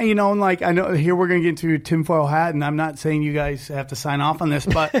 And, you know, like, I know here we're going to get into tinfoil hat, and I'm not saying you guys have to sign off on this,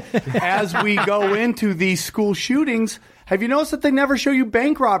 but as we go into these school shootings, have you noticed that they never show you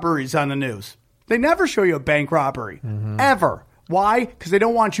bank robberies on the news? They never show you a bank robbery, ever. Why? Because they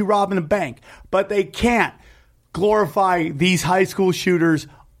don't want you robbing a bank. But they can't glorify these high school shooters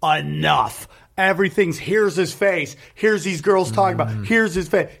enough. Everything's, here's his face. Here's these girls talking about. Here's his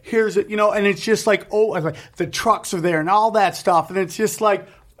face. Here's it, you know, and it's just like, the trucks are there and all that stuff. And it's just like,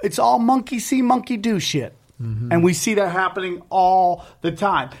 it's all monkey see, monkey do shit. And we see that happening all the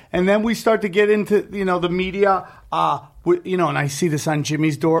time. And then we start to get into, you know, the media, you know, and I see this on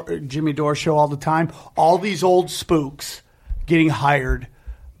Jimmy Dore show all the time. All these old spooks getting hired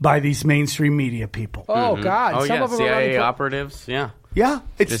by these mainstream media people. Oh, God. Oh, Some of them CIA are operatives, yeah. Yeah.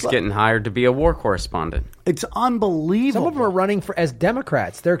 It's Just getting hired to be a war correspondent. It's unbelievable. Some of them are running as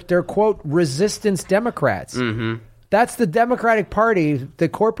Democrats. They're quote, resistance Democrats. That's the Democratic Party.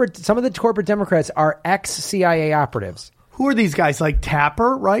 Some of the corporate Democrats are ex-CIA operatives. Who are these guys? Like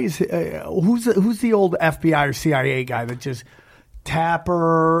Tapper, right? Who's the old FBI or CIA guy that just...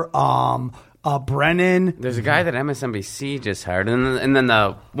 Tapper, Brennan. There's a guy that MSNBC just hired. And then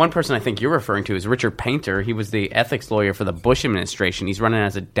the one person I think you're referring to is Richard Painter. He was the ethics lawyer for the Bush administration. He's running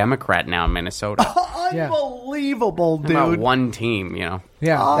as a Democrat now in Minnesota. Unbelievable, dude. About one team, you know.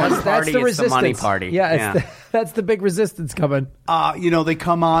 Yeah, that's the resistance. The money party. Yeah, that's the big resistance coming. You know, they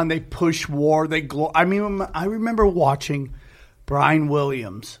come on, they push war. I mean, I remember watching Brian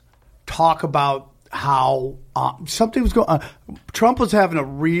Williams talk about how something was going on. Trump was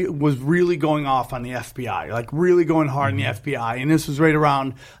was really going off on the FBI, like really going hard on the FBI. And this was right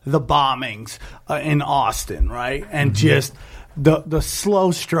around the bombings in Austin, right? And just the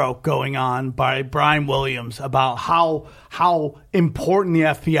slow stroke going on by Brian Williams about how important the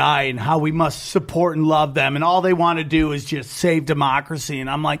FBI and how we must support and love them. And all they want to do is just save democracy. And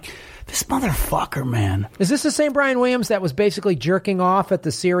I'm like, this motherfucker, man. Is this the same Brian Williams that was basically jerking off at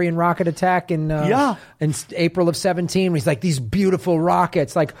the Syrian rocket attack in April of 17? He's like, these beautiful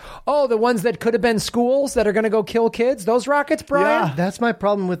rockets. Like, oh, the ones that could have been schools that are going to go kill kids? Those rockets, Brian? Yeah, that's my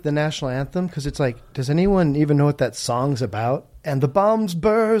problem with the national anthem, because it's like, does anyone even know what that song's about? And the bombs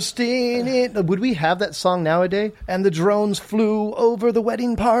bursting in. Would we have that song nowadays? And the drones flew over the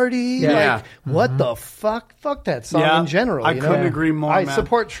wedding party. Yeah. Like, what the fuck? Fuck that song in general. I couldn't agree more, I man.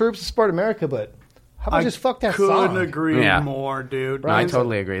 support troops, support America, but how about just fuck that song? I couldn't agree more, dude. No, I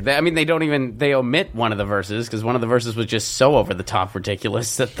totally agree. They omit one of the verses because one of the verses was just so over the top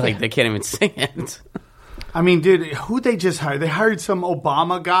ridiculous that like they can't even sing it. I mean, dude, who they just hired? They hired some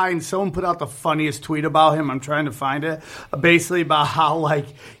Obama guy, and someone put out the funniest tweet about him. I'm trying to find it. Basically about how, like,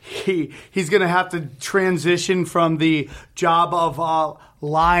 he's going to have to transition from the job of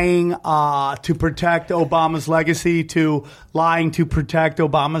lying to protect Obama's legacy to lying to protect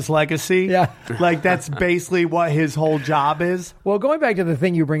Obama's legacy. Yeah. Like, that's basically what his whole job is. Well, going back to the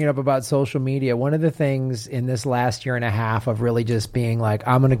thing you bring it up about social media, one of the things in this last year and a half of really just being like,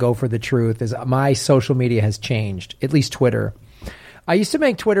 I'm going to go for the truth, is my social media has changed, at least Twitter. I used to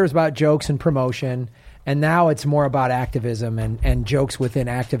make Twitters about jokes and promotion, And now it's more about activism and jokes within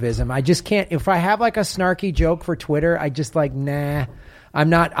activism. I just can't. If I have like a snarky joke for Twitter, I just like, nah, I'm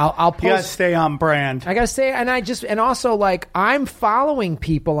not. I'll post. You gotta stay on brand. I gotta stay, and also like I'm following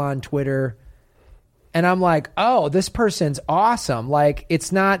people on Twitter, and I'm like, oh, this person's awesome. Like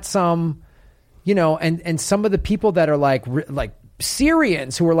it's not some, and some of the people that are like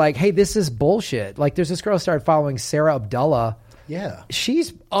Syrians who are like, hey, this is bullshit. Like there's this girl I started following, Sarah Abdullah. Yeah.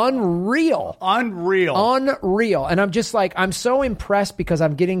 She's unreal. And I'm just like, I'm so impressed because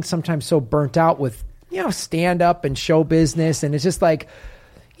I'm getting sometimes so burnt out with, stand up and show business. And it's just like,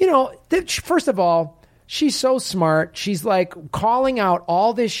 first of all, she's so smart. She's like calling out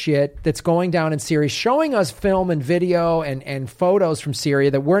all this shit that's going down in Syria, showing us film and video and photos from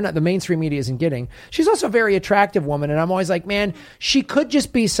Syria that the mainstream media isn't getting. She's also a very attractive woman. And I'm always like, man, she could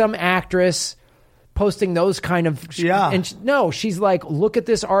just be some actress posting those kind of no, she's like, look at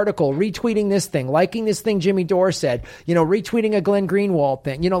this article, retweeting this thing, liking this thing Jimmy Dore said, retweeting a Glenn Greenwald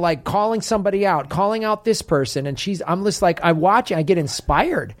thing, like calling somebody out, calling out this person. And I'm just like, I watch it, I get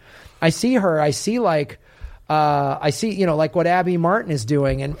inspired. I see her, I see like like what Abby Martin is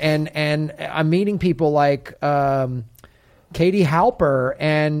doing, and I'm meeting people like Katie Halper,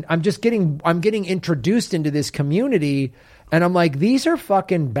 and I'm getting introduced into this community, and I'm like, these are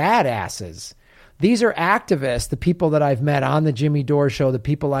fucking badasses. These are activists, the people that I've met on the Jimmy Dore show, the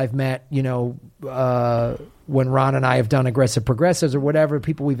people I've met, when Ron and I have done Aggressive Progressives or whatever,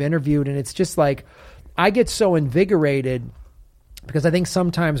 people we've interviewed. And it's just like, I get so invigorated because I think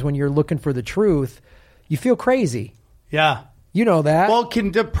sometimes when you're looking for the truth, you feel crazy. Yeah. You know that. Well, it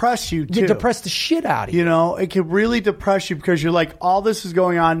can depress you, too. It depress the shit out of you. It can really depress you because you're like, all this is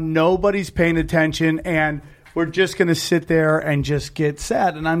going on, nobody's paying attention, and we're just going to sit there and just get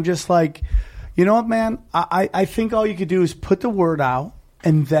sad. And I'm just like... You know what, man? I think all you could do is put the word out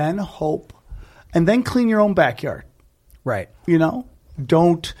and then hope and then clean your own backyard. Right.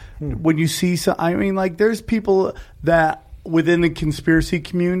 Don't, when you see some, I mean, like there's people that within the conspiracy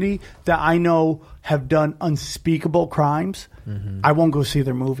community that I know have done unspeakable crimes. Mm-hmm. I won't go see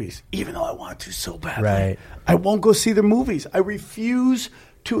their movies, even though I want to so badly. Right. I won't go see their movies. I refuse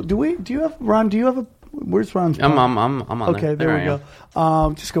to. Do you have a, where's Ron's phone? I'm on okay, there we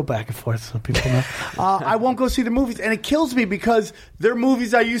go. Just go back and forth so people know. I won't go see the movies, and it kills me because they're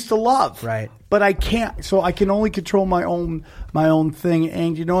movies I used to love. Right. But I can't, so I can only control my own thing.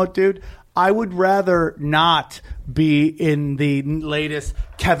 And you know what, dude? I would rather not be in the latest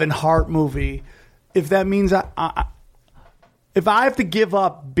Kevin Hart movie if that means if I have to give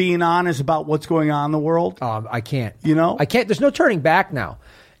up being honest about what's going on in the world. I can't. I can't. There's no turning back now.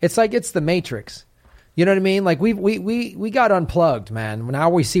 It's like it's the Matrix. You know what I mean? Like we got unplugged, man. Now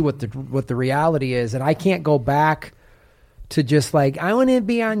we see what the reality is, and I can't go back to just like I want to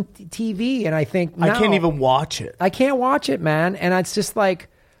be on TV. And I think no, I can't even watch it. I can't watch it, man. And it's just like,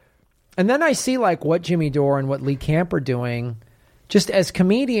 and then I see like what Jimmy Dore and what Lee Camp are doing, just as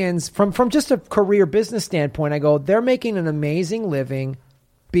comedians from just a career business standpoint. I go, they're making an amazing living,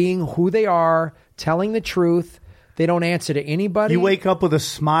 being who they are, telling the truth. They don't answer to anybody. You wake up with a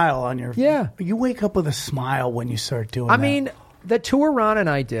smile on your... Yeah. You wake up with a smile when you start doing that. I mean, the tour Ron and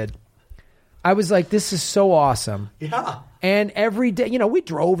I did, I was like, this is so awesome. Yeah. And every day, we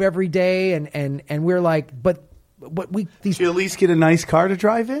drove every day, and we're like, but we... Did you at least get a nice car to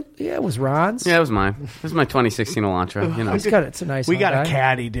drive in? Yeah, it was Ron's. Yeah, it was mine. It was my 2016 Elantra, It's a nice We got guy. a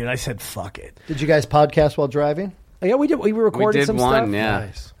caddy, dude. I said, fuck it. Did you guys podcast while driving? Yeah, we did. We recorded some stuff. Yeah.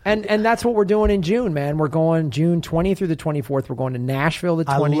 Nice. And that's what we're doing in June, man. We're going June 20th through the 24th. We're going to Nashville the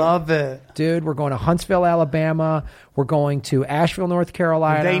 20th. I love it. Dude, we're going to Huntsville, Alabama. We're going to Asheville, North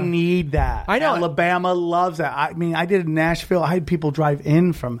Carolina. They need that. I know. Alabama loves that. I mean, I did in Nashville. I had people drive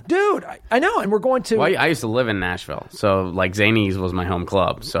in from... Dude, I know. And we're going to... Well, I used to live in Nashville. So, like, Zanies was my home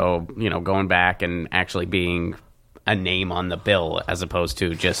club. So, going back and actually being a name on the bill as opposed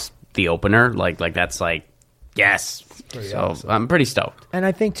to just the opener, like that's like... Yes. So awesome. I'm pretty stoked. And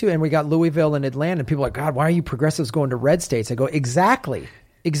I think, too, and we got Louisville and Atlanta, and people are like, God, why are you progressives going to red states? I go, exactly.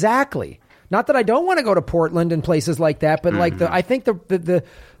 Not that I don't want to go to Portland and places like that, but like I think the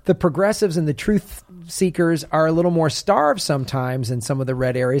progressives and the truth seekers are a little more starved sometimes in some of the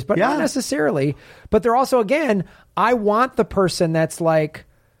red areas, but not necessarily. But they're also, again, I want the person that's like,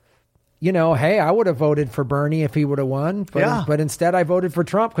 hey, I would have voted for Bernie if he would have won, but instead I voted for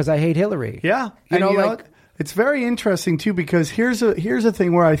Trump because I hate Hillary. Yeah. It's very interesting, too, because here's a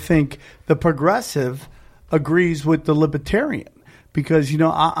thing where I think the progressive agrees with the libertarian. because,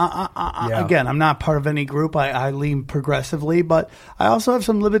 again, I'm not part of any group. I lean progressively, but I also have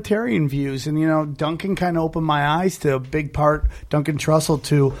some libertarian views. And, Duncan kind of opened my eyes to a big part, Duncan Trussell,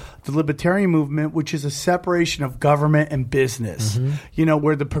 to the libertarian movement, which is a separation of government and business.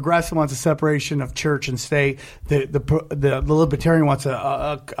 Where the progressive wants a separation of church and state, the libertarian wants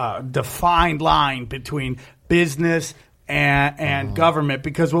a defined line between business and government,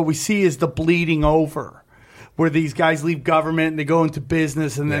 because what we see is the bleeding over, where these guys leave government and they go into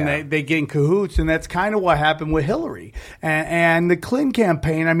business, and then they get in cahoots. And that's kind of what happened with Hillary and the Clinton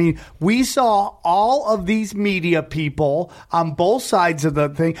campaign. I mean, we saw all of these media people on both sides of the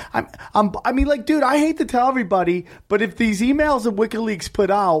thing. I mean, dude, I hate to tell everybody, but if these emails that WikiLeaks put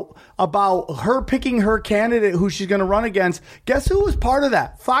out about her picking her candidate who she's going to run against, guess who was part of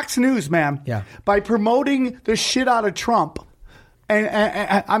that? Fox News, man. Yeah. By promoting the shit out of Trump.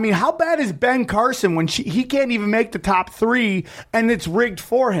 And I mean, how bad is Ben Carson when he can't even make the top 3 and it's rigged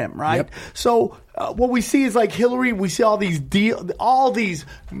for him, right? Yep. So what we see is like Hillary. We see all these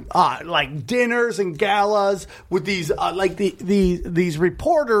like dinners and galas with these these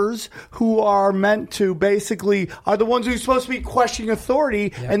reporters who are meant to basically are the ones who are supposed to be questioning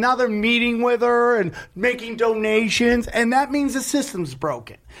authority, and now they're meeting with her and making donations, and that means the system's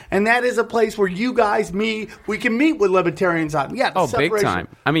broken. And that is a place where you guys we can meet with libertarians on. Yeah, big time.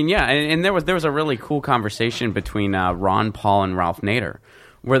 I mean, yeah, and there was a really cool conversation between Ron Paul and Ralph Nader,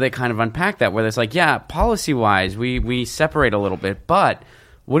 where they kind of unpack that, where it's like, yeah, policy-wise, we separate a little bit, but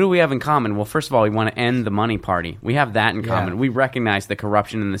what do we have in common? Well, first of all, we want to end the money party. We have that in common. We recognize the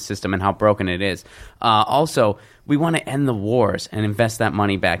corruption in the system and how broken it is. Also, we want to end the wars and invest that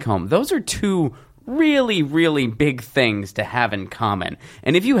money back home. Those are two really, really big things to have in common.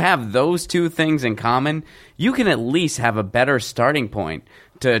 And if you have those two things in common, you can at least have a better starting point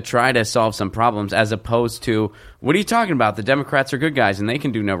to try to solve some problems, as opposed to, what are you talking about? The Democrats are good guys and they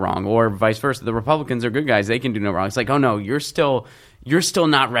can do no wrong, or vice versa. The Republicans are good guys, they can do no wrong. It's like, oh no, you're still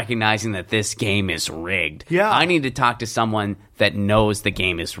not recognizing that this game is rigged. Yeah. I need to talk to someone that knows the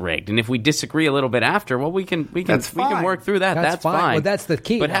game is rigged. And if we disagree a little bit after, well, we can work through that. That's fine. Well, that's the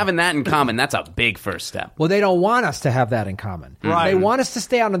key. But having that in common, that's a big first step. Well, they don't want us to have that in common. Right. They want us to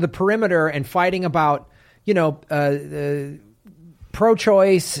stay out on the perimeter and fighting about,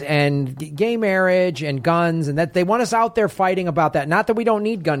 pro-choice and gay marriage and guns, and that they want us out there fighting about that. Not that we don't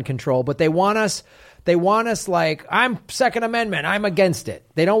need gun control, but they want us like, I'm Second Amendment, I'm against it.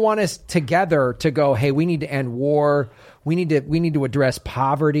 They don't want us together to go, hey, we need to end war. We need to address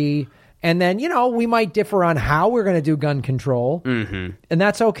poverty. And then, we might differ on how we're going to do gun control. And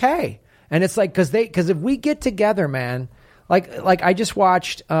that's okay. And it's like, because if we get together, man, like I just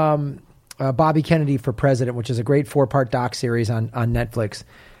watched Bobby Kennedy for President, which is a great 4-part doc series on Netflix.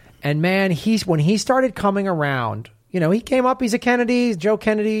 And man, when he started coming around, he came up, he's a Kennedy, Joe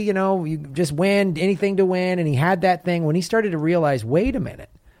Kennedy, you just win, anything to win. And he had that thing when he started to realize, wait a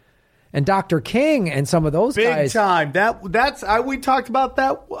minute. And Dr. King and some of those guys. Big time. We talked about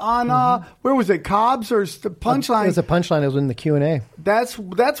that on, where was it, Cobb's or Punchline? It was a Punchline. It was in the Q&A. That's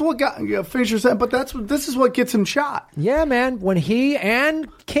what got Fincher said, but this is what gets him shot. Yeah, man. When he and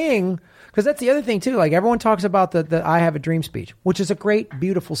King... Because that's the other thing, too. Like, everyone talks about the I Have a Dream speech, which is a great,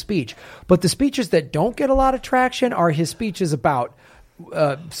 beautiful speech. But the speeches that don't get a lot of traction are his speeches about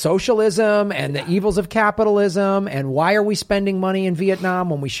socialism and the evils of capitalism and why are we spending money in Vietnam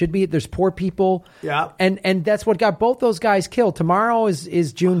when we should be. There's poor people. Yeah. And that's what got both those guys killed. Tomorrow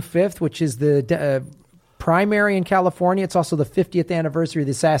is June 5th, which is the primary in California. It's also the 50th anniversary of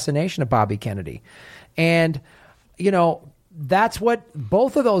the assassination of Bobby Kennedy. And, that's what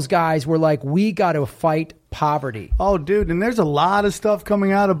both of those guys were like, we got to fight poverty. Oh, dude, and there's a lot of stuff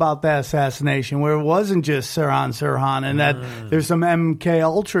coming out about that assassination where it wasn't just Sirhan, and that there's some MK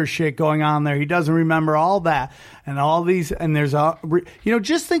Ultra shit going on there. He doesn't remember all that. And all these, and there's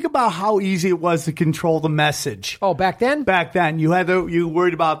just think about how easy it was to control the message. Oh, back then? Back then. You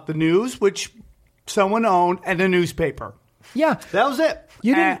worried about the news, which someone owned, and the newspaper. Yeah. That was it.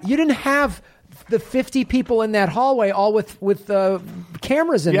 You didn't have the 50 people in that hallway all with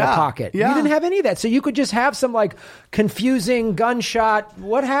cameras in their pocket. Yeah. You didn't have any of that. So you could just have some like confusing gunshot.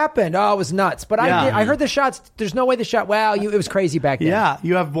 What happened? Oh, it was nuts. But I heard the shots. There's no way the shot. It was crazy back then. Yeah.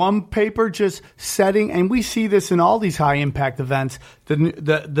 You have one paper just setting, and we see this in all these high impact events.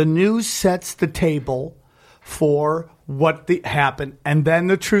 The news sets the table for what happened, and then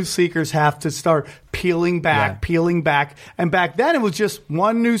the truth seekers have to start peeling back. And back then it was just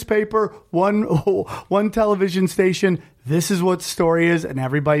one newspaper, one television station. This is what the story is, and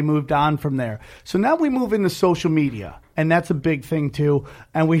everybody moved on from there. So now we move into social media. And that's a big thing, too.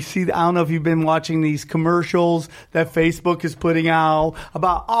 And we see, I don't know if you've been watching these commercials that Facebook is putting out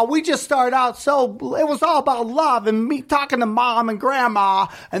about, oh, we just started out so, it was all about love and me talking to mom and grandma.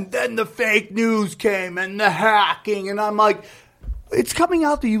 And then the fake news came and the hacking. And I'm like, it's coming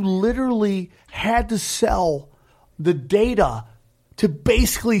out that you literally had to sell the data to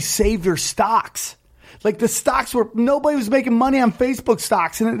basically save your stocks. Like the stocks nobody was making money on Facebook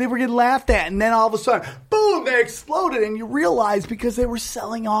stocks and they were getting laughed at. And then all of a sudden, boom, they exploded. And you realize because they were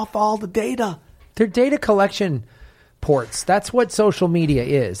selling off all the data. They're data collection ports. That's what social media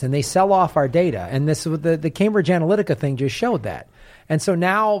is. And they sell off our data. And the Cambridge Analytica thing just showed that. And so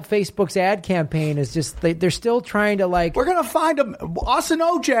now Facebook's ad campaign is just, they're still trying to like... We're going to find them. Us and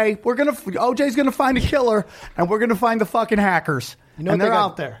OJ, OJ's going to find a killer and we're going to find the fucking hackers. And they're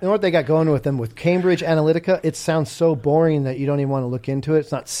out there. You know what they got going with them? With Cambridge Analytica, it sounds so boring that you don't even want to look into it.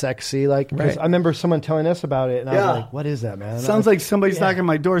 It's not sexy. Right. I remember someone telling us about it, and I was like, what is that, man? Sounds like somebody's knocking on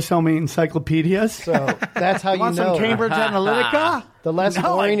my door selling me encyclopedias. So that's how you want know. Some Cambridge Analytica? The less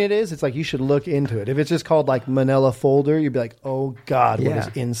boring it is, it's like you should look into it. If it's just called like Manila folder, you'd be like, oh, God, what is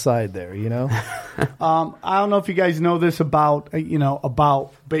inside there, you know? I don't know if you guys know this about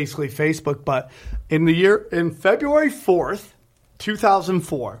basically Facebook, but in February 4th,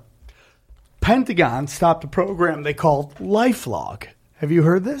 2004, Pentagon stopped a program they called LifeLog. Have you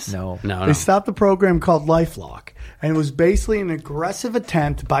heard this? No. They stopped a program called LifeLog, and it was basically an aggressive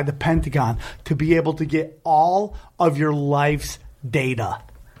attempt by the Pentagon to be able to get all of your life's data.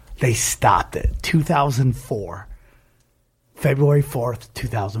 They stopped it. 2004. February 4th,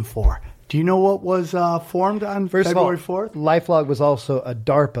 2004. Do you know what was formed on February 4th? LifeLog was also a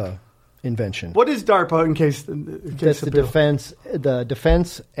DARPA invention. What is DARPA in case that's the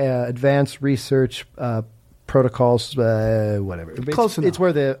Defense Advanced Research Protocols, whatever. Close enough. It's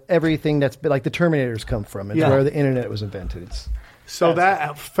where everything that's like the Terminators come from. It's where the internet was invented.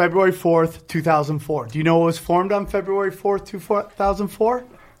 That February 4th, 2004. Do you know what was formed on February 4th, 2004?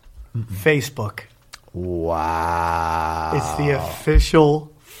 Facebook. Wow. It's the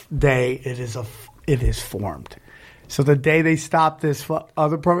official day it is formed. So the day they stopped this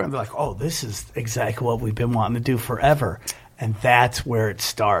other program, they're like, oh, this is exactly what we've been wanting to do forever. And that's where it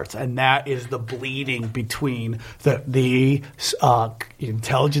starts. And that is the bleeding between the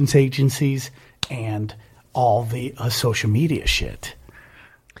intelligence agencies and all the social media shit.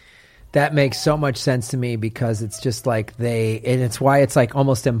 That makes so much sense to me because it's just like and it's why it's like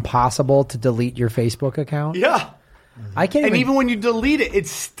almost impossible to delete your Facebook account. Yeah. I can't even when you delete it, it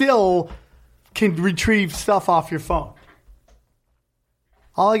still can retrieve stuff off your phone.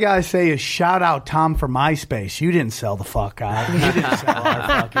 All I gotta say is shout out Tom for MySpace. You didn't sell the fuck out. You didn't sell our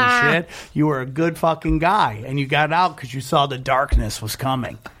fucking shit. You were a good fucking guy, and you got out because you saw the darkness was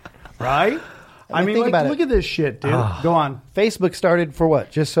coming, right? I mean, look at this shit, dude. Go on. Facebook started for what?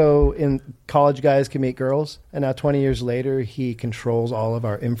 Just so college guys can meet girls, and now 20 years later, he controls all of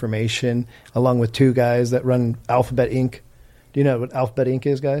our information, along with two guys that run Alphabet Inc. Do you know what Alphabet Inc.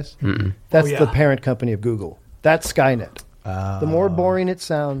 is, guys? Mm-mm. That's the parent company of Google. That's Skynet. The more boring it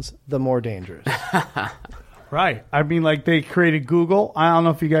sounds, the more dangerous. Right. I mean, like they created Google. I don't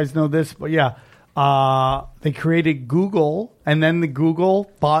know if you guys know this, but they created Google, and then the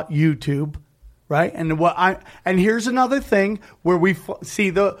Google bought YouTube, right? And here's another thing where we see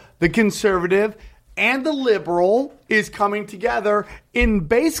the conservative and the liberal is coming together in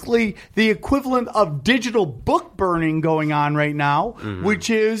basically the equivalent of digital book burning going on right now, which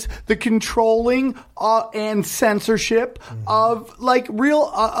is the controlling and censorship of like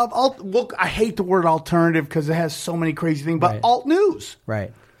real I hate the word alternative because it has so many crazy things, but alt news.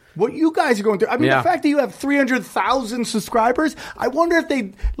 Right. What you guys are going through. I mean, the fact that you have 300,000 subscribers, I wonder if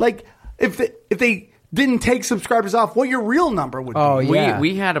they didn't take subscribers off, what your real number would be. Oh, yeah.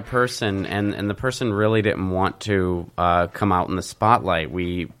 We had a person, and the person really didn't want to come out in the spotlight.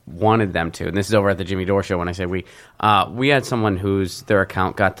 We wanted them to. And this is over at the Jimmy Dore Show when I say we had someone their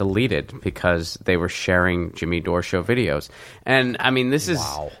account got deleted because they were sharing Jimmy Dore Show videos. And, I mean, this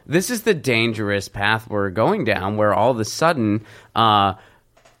is the dangerous path we're going down where all of a sudden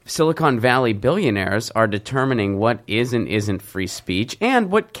Silicon Valley billionaires are determining what is and isn't free speech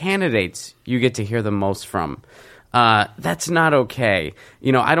and what candidates you get to hear the most from. That's not okay.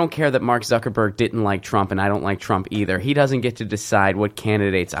 You know, I don't care that Mark Zuckerberg didn't like Trump, and I don't like Trump either. He doesn't get to decide what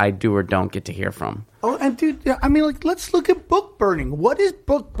candidates I do or don't get to hear from. Oh, and dude, I mean, like, let's look at book burning. What is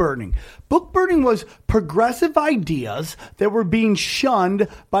book burning? Book burning was progressive ideas that were being shunned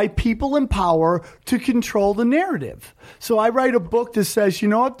by people in power to control the narrative. So I write a book that says, you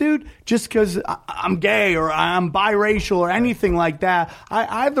know what, dude, just because I'm gay or I'm biracial or anything like that,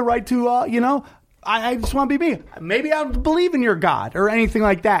 I have the right to, I just want to be me. Maybe I don't believe in your God or anything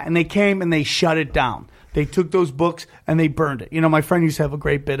like that. And they came and they shut it down. They took those books and they burned it. You know, my friend used to have a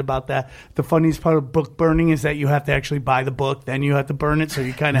great bit about that. The funniest part of book burning is that you have to actually buy the book, then you have to burn it, so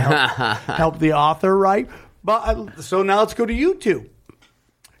you kind of help the author, right? But so now let's go to YouTube.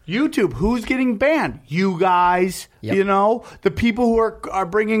 YouTube, who's getting banned? You guys, you know, the people who are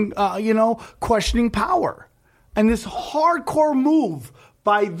bringing, questioning power. And this hardcore move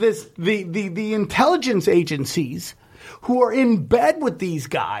by the intelligence agencies who are in bed with these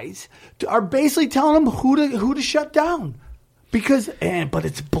guys are basically telling them who to shut down. But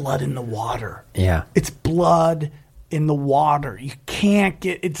it's blood in the water. Yeah. It's blood in the water. You can't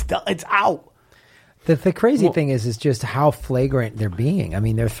it's out. The crazy thing is just how flagrant they're being. I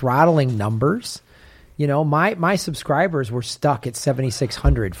mean, they're throttling numbers. You know, my subscribers were stuck at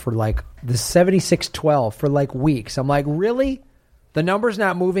 7,600 for like the 7,612 for like weeks. I'm like, really? The number's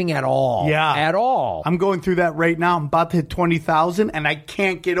not moving at all. Yeah. At all. I'm going through that right now. I'm about to hit 20,000 and I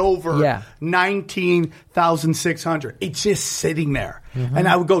can't get over 19,600. It's just sitting there. Mm-hmm. And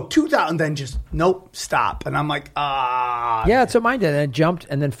I would go 2,000, then just, nope, stop. And I'm like, Yeah, that's what mine did. And it jumped.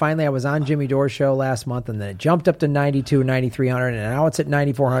 And then finally I was on Jimmy Dore's show last month and then it jumped up to 92, 9,300. And now it's at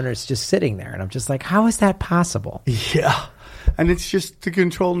 9,400. It's just sitting there. And I'm just like, how is that possible? Yeah. And it's just to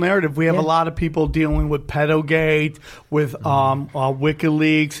control narrative. We have a lot of people dealing with Pedogate, with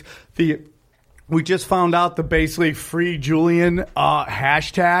WikiLeaks. We just found out that basically Free Julian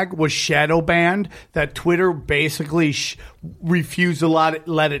hashtag was shadow banned, that Twitter basically refused to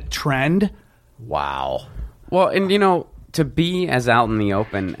let it trend. Wow. Well, and you know, to be as out in the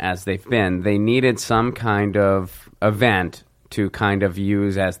open as they've been, they needed some kind of event to kind of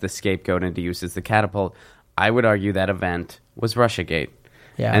use as the scapegoat and to use as the catapult. I would argue that event was Russiagate,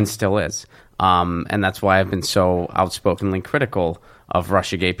 and still is. And that's why I've been so outspokenly critical of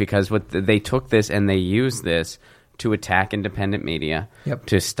Russiagate, because they took this and they used this to attack independent media,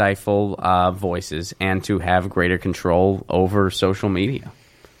 to stifle voices, and to have greater control over social media.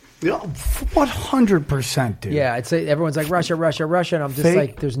 Yeah, 100%, dude. Yeah, I'd say everyone's like, Russia, Russia, Russia. And I'm just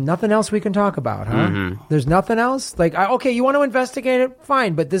like, there's nothing else we can talk about, huh? Mm-hmm. There's nothing else? Like, okay, you want to investigate it?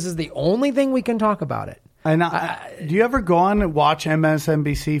 Fine, but this is the only thing we can talk about it. And do you ever go on and watch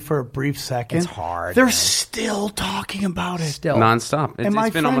MSNBC for a brief second? It's hard. They're still talking about it. Still. Nonstop. And my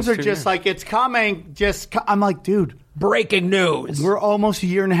friends are just like, it's coming. I'm like, dude. Breaking news. We're almost a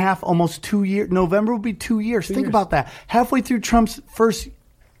year and a half, almost 2 years. November will be 2 years. Think about that. Halfway through Trump's first,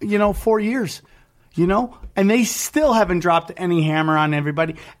 4 years. And they still haven't dropped any hammer on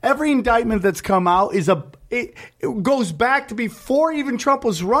everybody. Every indictment that's come out it goes back to before even Trump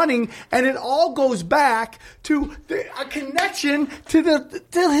was running, and it all goes back to a connection to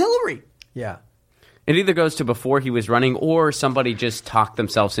Hillary. Yeah. It either goes to before he was running, or somebody just talked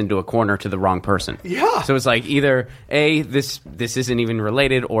themselves into a corner to the wrong person. Yeah. So it's like either A, this isn't even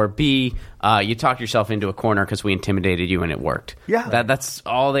related, or B, you talked yourself into a corner because we intimidated you and it worked. Yeah. That's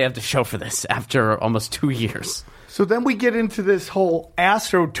all they have to show for this after almost 2 years. So then we get into this whole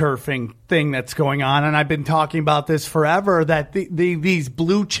astroturfing thing that's going on, and I've been talking about this forever, that these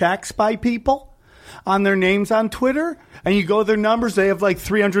blue checks by people on their names on Twitter, and you go to their numbers, they have like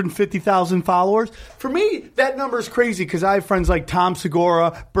 350,000 followers. For me, that number is crazy because I have friends like Tom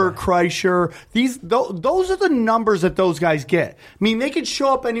Segura, Bert Kreischer. Those are the numbers that those guys get. I mean, they could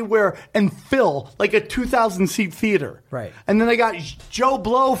show up anywhere and fill like a 2,000-seat theater. Right. And then they got Joe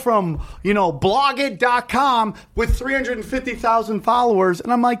Blow from, blogit.com with 350,000 followers.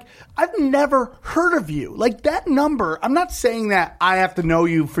 And I'm like, I've never heard of you. Like that number, I'm not saying that I have to know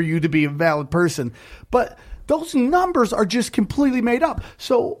you for you to be a valid person, but those numbers are just completely made up.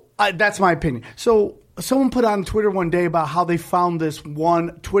 So that's my opinion. So someone put on Twitter one day about how they found this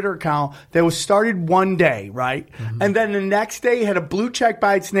one Twitter account that was started one day, right? Mm-hmm. And then the next day had a blue check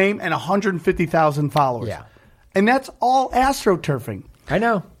by its name and 150,000 followers. Yeah. And that's all astroturfing. I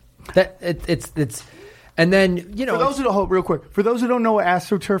know. That it's and then, for those who don't, real quick, for those who don't know what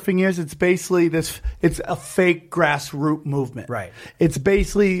astroturfing is, it's basically it's a fake grassroots movement. Right. It's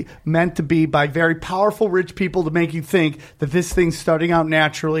basically meant to be by very powerful rich people to make you think that this thing's starting out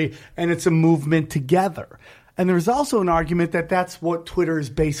naturally and it's a movement together. And there's also an argument that that's what Twitter is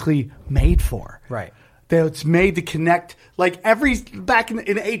basically made for. Right. That it's made to connect, like back in the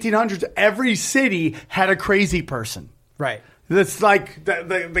 1800s, every city had a crazy person. Right. That's like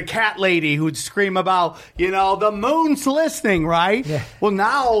the cat lady who'd scream about, the moon's listening, right? Yeah. Well,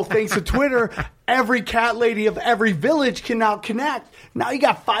 now, thanks to Twitter, every cat lady of every village can now connect. Now you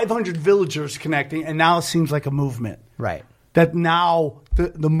got 500 villagers connecting, and now it seems like a movement. Right. that now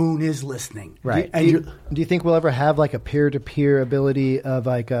the moon is listening. Right. And do you think we'll ever have like a peer-to-peer ability of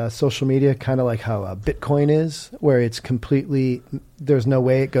like social media, kind of like how Bitcoin is, where it's completely, there's no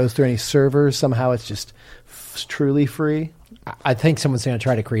way it goes through any servers. Somehow it's just truly free? I think someone's going to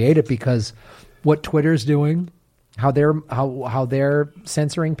try to create it because what Twitter's doing, how they're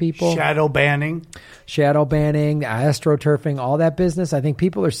censoring people, shadow banning, astroturfing, all that business. I think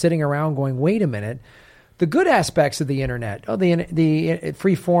people are sitting around going, wait a minute. The good aspects of the internet, the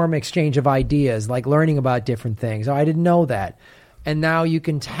free form exchange of ideas, like learning about different things. Oh, I didn't know that. And now you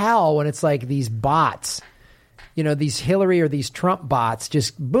can tell when it's like these bots, these Hillary or these Trump bots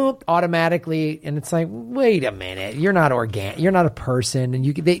just boom automatically. And it's like, wait a minute, you're not organic. You're not a person. And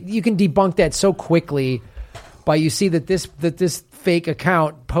you can debunk that so quickly by you see that this fake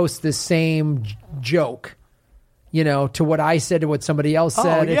account posts the same joke. To what I said to what somebody else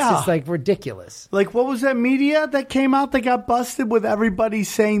said. It's just like ridiculous. Like, what was that media that came out that got busted with everybody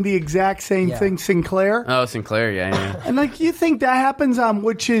saying the exact same thing? Sinclair? Oh, Sinclair, yeah. And like, you think that happens on,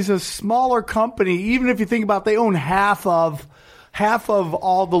 which is a smaller company, even if you think about they own half of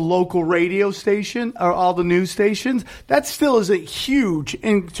all the local radio station or all the news stations, that still is a huge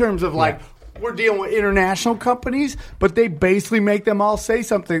in terms of like, we're dealing with international companies, but they basically make them all say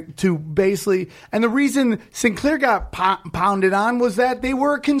something to basically. And the reason Sinclair got pounded on was that they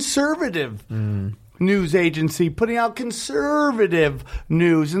were a conservative news agency putting out conservative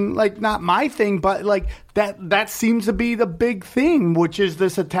news. And like, not my thing, but like that seems to be the big thing, which is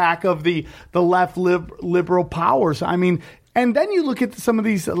this attack of the left liberal powers. I mean, and then you look at some of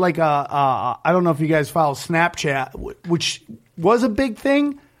these, like, I don't know if you guys follow Snapchat, which was a big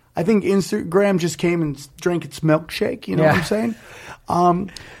thing. I think Instagram just came and drank its milkshake. You know what I'm saying?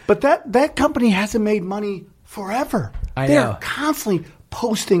 But that company hasn't made money forever. They're constantly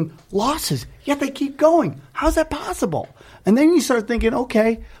posting losses, yet they keep going. How's that possible? And then you start thinking,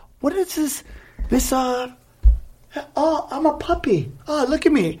 okay, what is this? I'm a puppy. Oh, look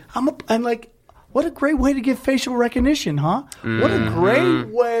at me. And like, what a great way to get facial recognition, huh? What a great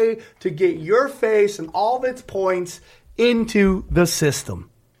way to get your face and all of its points into the system.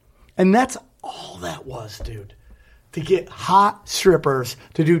 And that's all that was, dude. To get hot strippers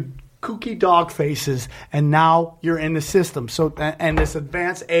to do kooky dog faces, and now you're in the system. So, and this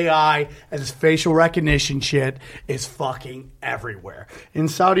advanced AI and this facial recognition shit is fucking everywhere. In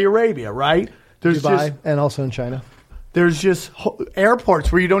Saudi Arabia, right? There's Dubai, and also in China. There's just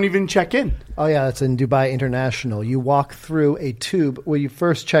airports where you don't even check in. Oh, yeah, that's in Dubai International. You walk through a tube where you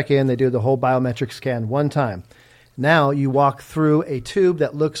first check in. They do the whole biometric scan one time. Now you walk through a tube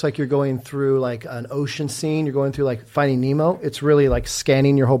that looks like you're going through like an ocean scene. You're going through like Finding Nemo. It's really like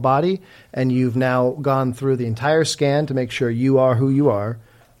scanning your whole body, and you've now gone through the entire scan to make sure you are who you are,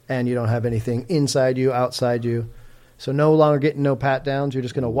 and you don't have anything inside you, outside you. So no longer getting no pat downs. You're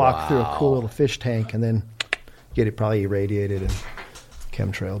just going to walk through a cool little fish tank and then get it probably irradiated and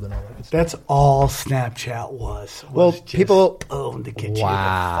chemtrailed and all that. That's all Snapchat was. Well, people to get you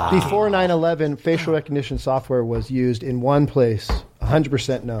the before 9/11, facial recognition software was used in one place,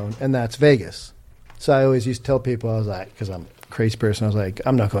 100% known, and that's Vegas. So I always used to tell people, I was like, because I'm a crazy person, I was like,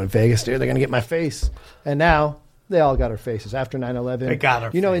 I'm not going to Vegas, dude. They're going to get my face. And now they all got our faces. After 9/11, they got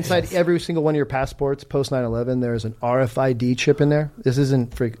our faces. Inside every single one of your passports post 9/11, there's an RFID chip in there. This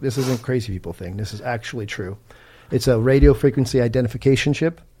isn't crazy people thing. This is actually true. It's a radio frequency identification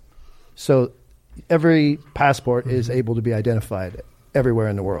chip. So every passport is able to be identified everywhere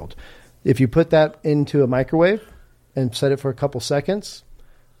in the world. If you put that into a microwave and set it for a couple seconds,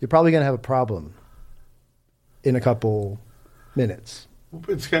 you're probably going to have a problem in a couple minutes.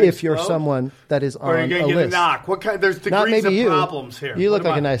 If you're someone that is on a list. Or you're going to get a knock. What kind? There's degrees of problems here. You look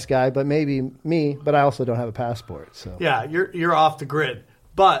like a nice guy, but maybe me, but I also don't have a passport. So yeah, you're off the grid.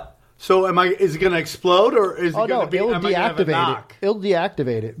 But... So is it going to explode, or is it going to be? It'll deactivate it. It'll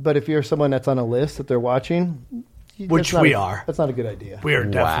deactivate it. But if you're someone that's on a list that they're watching, which we are, that's not a good idea. We are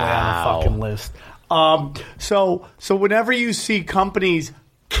definitely on a fucking list. So whenever you see companies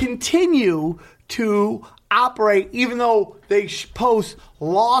continue to operate, even though they post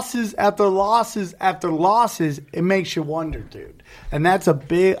losses after losses after losses, it makes you wonder, dude. And that's a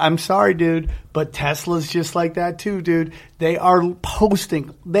big, I'm sorry, dude, but Tesla's just like that too, dude. They are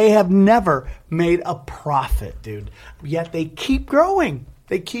posting. They have never made a profit, dude. Yet they keep growing.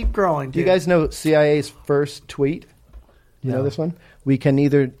 They keep growing, dude. Do you guys know CIA's first tweet? You know this one? We can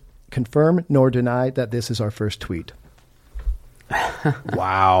neither confirm nor deny that this is our first tweet.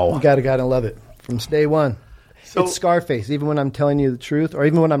 Wow. You gotta love it. From day one. So, it's Scarface. Even when I'm telling you the truth, or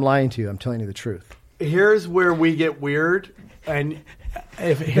even when I'm lying to you, I'm telling you the truth. Here's where we get weird, and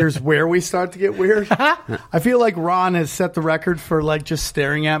here's where we start to get weird. I feel like Ron has set the record for like just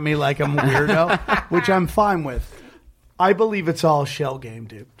staring at me like I'm a weirdo, which I'm fine with. I believe it's all a shell game,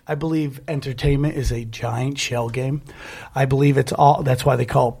 dude. I believe entertainment is a giant shell game. I believe it's all. That's why they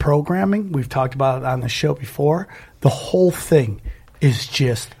call it programming. We've talked about it on the show before. The whole thing is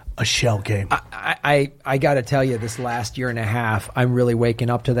just a shell game. I got to tell you, this last year and a half, I'm really waking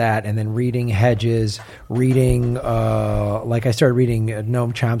up to that. And then reading Hedges, like I started reading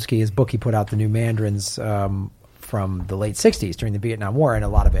Noam Chomsky, his book he put out, The New Mandarins, from the late 60s during the Vietnam War. And a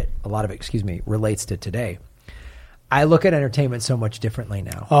lot of it, relates to today. I look at entertainment so much differently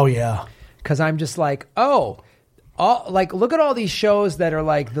now. Oh, yeah. Because I'm just like, look at all these shows that are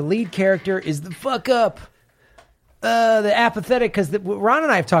like the lead character is the fuck up. The apathetic, because Ron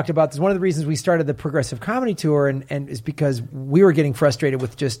and I have talked about this. One of the reasons we started the Progressive Comedy Tour and is because we were getting frustrated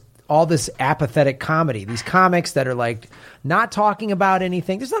with just all this apathetic comedy. These comics that are like not talking about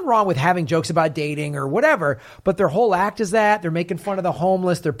anything. There's nothing wrong with having jokes about dating or whatever, but their whole act is that they're making fun of the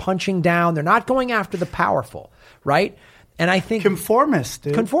homeless. They're punching down. They're not going after the powerful, right? And I think conformist,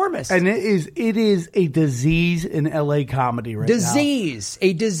 dude. Conformist. And it is a disease in LA comedy right now.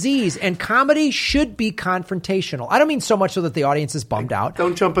 A disease. And comedy should be confrontational. I don't mean so much so that the audience is bummed out.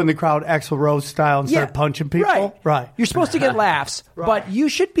 Don't jump in the crowd Axl Rose style and start punching people. Right. You're supposed to get laughs, but you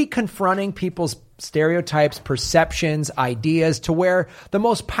should be confronting people's stereotypes, perceptions, ideas, to where the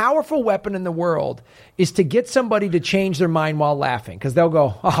most powerful weapon in the world is to get somebody to change their mind while laughing. Because they'll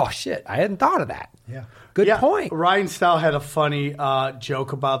go, oh shit, I hadn't thought of that. Yeah. Good point. Ryan Style had a funny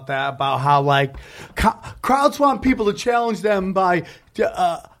joke about that, about how like crowds want people to challenge them by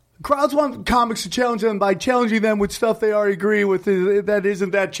crowds want comics to challenge them by challenging them with stuff they already agree with that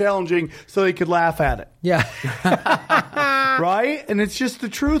isn't that challenging, so they could laugh at it. Yeah. Right? And it's just the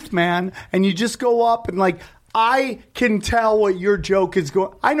truth, man. And you just go up and like, I can tell what your joke is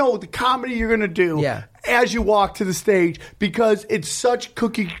going. I know the comedy you're going to do. Yeah. As you walk to the stage, because it's such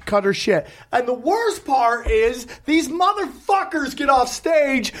cookie cutter shit. And the worst part is these motherfuckers get off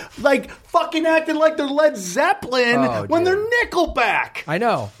stage like fucking acting like they're Led Zeppelin when they're Nickelback. I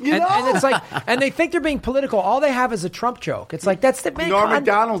know. You know? And it's like, and they think they're being political. All they have is a Trump joke. It's like, that's the man. Norm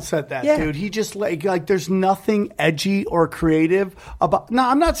Macdonald said that, dude. He just like there's nothing edgy or creative about. No,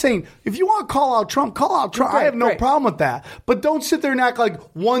 I'm not saying if you want to call out Trump, call out Trump. I have no problem with that. But don't sit there and act like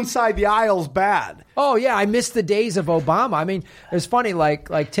one side of the aisle's bad. Oh, yeah, I miss the days of Obama. I mean, it's funny,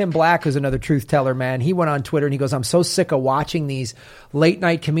 like Tim Black, who's another truth teller, man. He went on Twitter and he goes, I'm so sick of watching these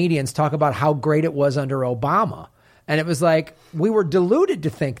late-night comedians talk about how great it was under Obama. And it was like, we were deluded to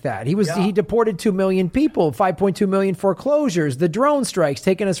think that. He deported 2 million people, 5.2 million foreclosures, the drone strikes,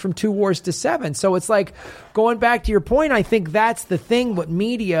 taking us from 2 wars to 7. So it's like, going back to your point, I think that's the thing with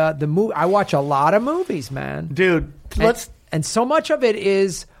media. I watch a lot of movies, man. Dude, and so much of it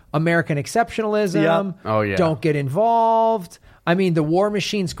is American exceptionalism. Yep. Oh, yeah. Don't get involved. I mean, the war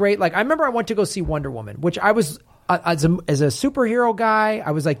machine's great. Like, I remember I went to go see Wonder Woman, which I was, as a superhero guy,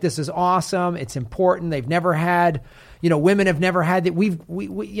 I was like, this is awesome. It's important. They've never had, women have never had that. We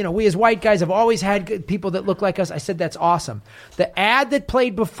as white guys have always had people that look like us. I said, that's awesome. The ad that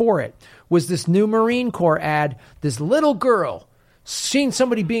played before it was this new Marine Corps ad. This little girl seeing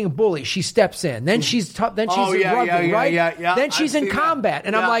somebody being a bully, she steps in. Then she's in rugby, right? Yeah. Then she's in combat.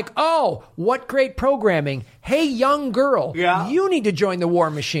 And I'm like, oh, what great programming. Hey, young girl, you need to join the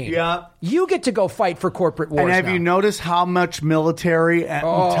war machine. Yeah. You get to go fight for corporate wars. And have you noticed how much military and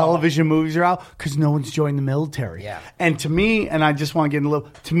television movies are out? Because no one's joined the military. Yeah. And to me, and I just want to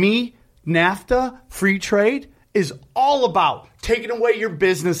get to me, NAFTA, free trade, is all about taking away your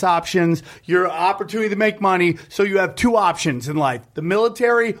business options, your opportunity to make money, so you have two options in life, the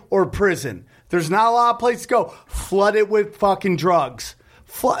military or prison. There's not a lot of places to go. Flood it with fucking drugs.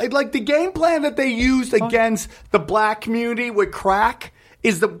 Like the game plan that they used against the black community with crack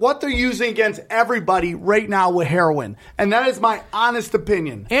is what they're using against everybody right now with heroin. And that is my honest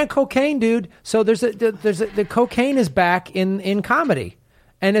opinion. And cocaine, dude. So the cocaine is back in comedy.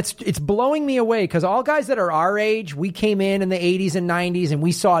 And it's blowing me away because all guys that are our age, we came in the 80s and 90s and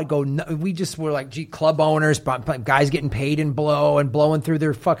we saw it go. We just were like, gee, club owners, guys getting paid in blow and blowing through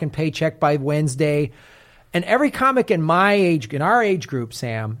their fucking paycheck by Wednesday. And every comic in our age group,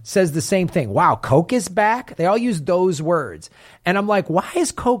 Sam, says the same thing. Wow, coke is back. They all use those words. And I'm like, why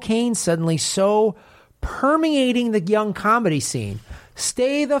is cocaine suddenly so permeating the young comedy scene?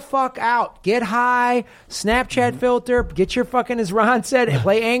 Stay the fuck out. Get high. Snapchat filter. Get your fucking, as Ron said,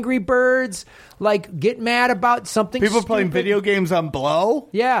 play Angry Birds. Like, get mad about something People stupid. playing video games on blow?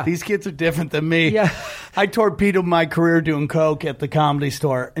 Yeah. These kids are different than me. Yeah. I torpedoed my career doing coke at the Comedy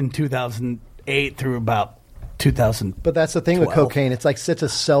Store in 2008 through about 2000. But that's the thing with cocaine. It's like such a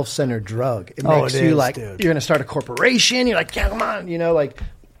self-centered drug. It makes it you is, like, dude. you're going to start a corporation. You're like, yeah, come on. You know, like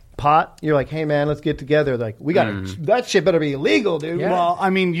pot. You're like, hey, man, let's get together. Like, we got to, that shit better be illegal, dude. Yeah. Well, I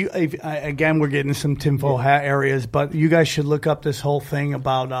mean, again, we're getting some tinfoil hat areas, but you guys should look up this whole thing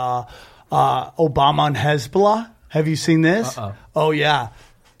about Obama and Hezbollah. Have you seen this? Oh, yeah.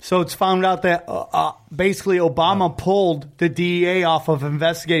 So it's found out that basically Obama pulled the DEA off of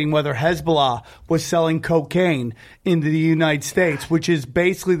investigating whether Hezbollah was selling cocaine into the United States, which is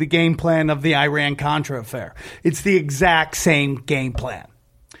basically the game plan of the Iran-Contra affair. It's the exact same game plan.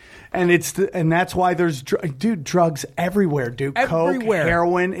 And and that's why there's drugs everywhere, dude. Everywhere. Coke,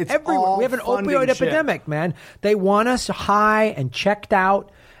 heroin, it's everywhere. all We have an funding opioid shit. epidemic, man. They want us high and checked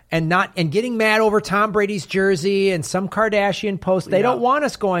out and getting mad over Tom Brady's jersey and some Kardashian post. They don't want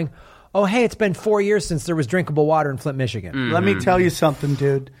us going, oh, hey, it's been 4 years since there was drinkable water in Flint, Michigan. Let me tell you something,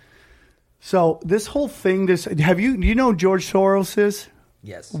 dude. So this whole thing, you know who George Soros is?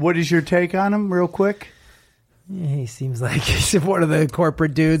 Yes. What is your take on him, real quick? Yeah, he seems like he's one of the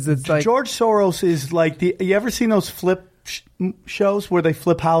corporate dudes that's like... George Soros is like you ever seen those flip shows where they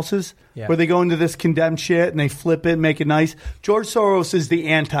flip houses? Yeah. Where they go into this condemned shit and they flip it and make it nice? George Soros is the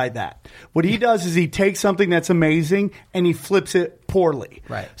anti that. What he does is he takes something that's amazing and he flips it poorly.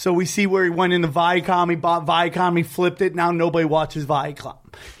 Right. So we see where he went into Viacom, he bought Viacom, he flipped it, now nobody watches Viacom.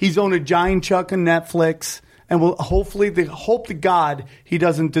 He's owned a giant chunk of Netflix, and we'll hope to God he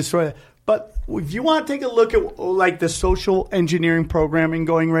doesn't destroy it. But if you want to take a look at like the social engineering programming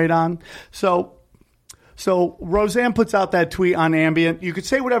going right on, so Roseanne puts out that tweet on Ambient. You could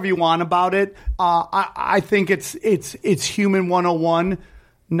say whatever you want about it. I think it's human 101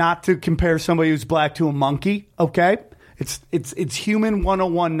 not to compare somebody who's black to a monkey. Okay, it's human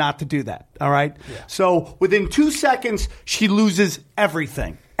 101 not to do that. All right. Yeah. So within 2 seconds, she loses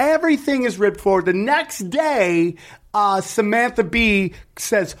everything. Everything is ripped forward. The next day, Samantha Bee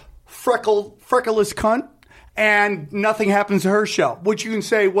says freckleless cunt. And nothing happens to her show, which you can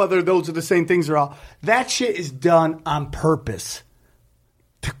say whether those are the same things or all. That shit is done on purpose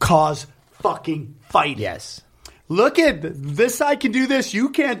to cause fucking fighting. Yes. Look at this side can do this, you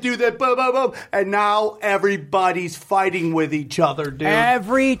can't do that, blah, blah, blah. And now everybody's fighting with each other, dude.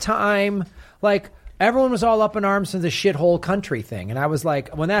 Every time, like, everyone was all up in arms to the shithole country thing. And I was like,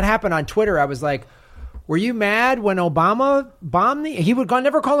 when that happened on Twitter, I was like, were you mad when Obama bombed he would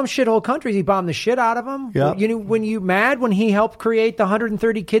never call them shithole countries. He bombed the shit out of them. Yep. You know, when you mad when he helped create the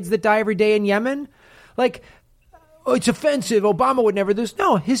 130 kids that die every day in Yemen? Like, oh, it's offensive. Obama would never do this.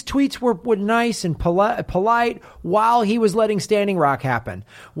 No, his tweets were nice and polite while he was letting Standing Rock happen,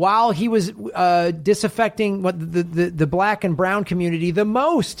 while he was disaffecting the black and brown community the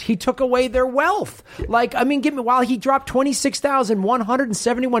most. He took away their wealth. Like, I mean, while he dropped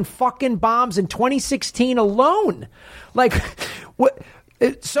 26,171 fucking bombs in 2016 alone. Like, what?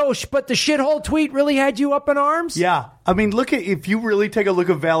 So, but the shithole tweet really had you up in arms? Yeah. I mean, if you really take a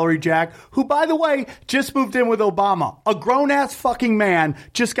look at Valerie Jack, who, by the way, just moved in with Obama. A grown-ass fucking man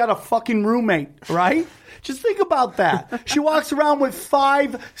just got a fucking roommate, right? Just think about that. She walks around with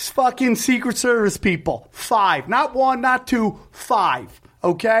 5 fucking Secret Service people. 5. Not 1, not 2, 5.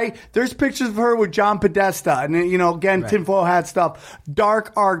 Okay? There's pictures of her with John Podesta. And, you know, again, tinfoil hat stuff.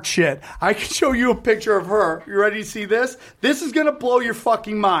 Dark art shit. I can show you a picture of her. You ready to see this? This is going to blow your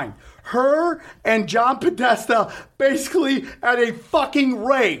fucking mind. Her and John Podesta basically at a fucking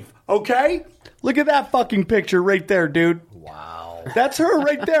rave. Okay? Look at that fucking picture right there, dude. Wow. That's her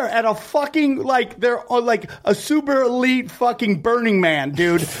right there at a fucking, like, they're like a super elite fucking Burning Man,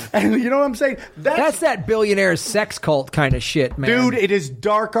 dude. And you know what I'm saying? That's that billionaire sex cult kind of shit, man. Dude, it is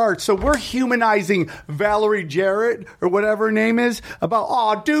dark art. So we're humanizing Valerie Jarrett or whatever her name is about,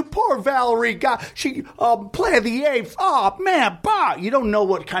 oh, dude, poor Valerie she Planet of the Apes. Oh, man, bah. You don't know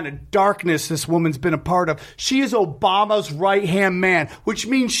what kind of darkness this woman's been a part of. She is Obama's right-hand man, which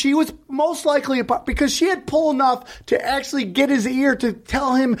means she was most likely a part, because she had pull enough to actually get his ear to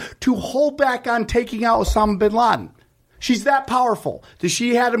tell him to hold back on taking out Osama bin Laden. She's that powerful that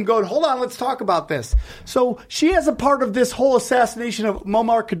she had him go, hold on, let's talk about this. So she has a part of this whole assassination of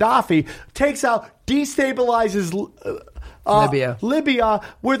Muammar Gaddafi, takes out, destabilizes Libya,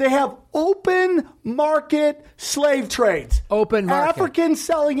 where they have open market slave trades. Open market. Africans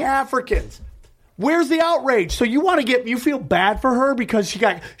selling Africans. Where's the outrage? So you feel bad for her because she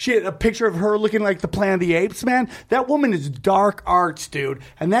had a picture of her looking like the Planet of the Apes, man? That woman is dark arts, dude.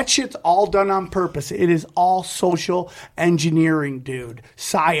 And that shit's all done on purpose. It is all social engineering, dude.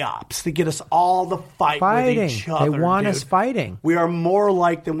 Psyops to get us all to fight with each other. They want dude. us fighting. We are more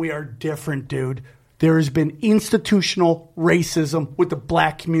alike than we are different, dude. there has been institutional racism with the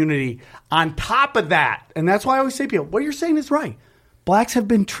black community. On top of that, and that's why I always say to people, what you're saying is right. Blacks have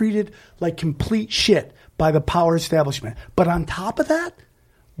been treated like complete shit by the power establishment. But on top of that,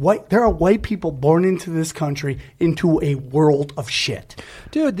 there are white people born into this country into a world of shit.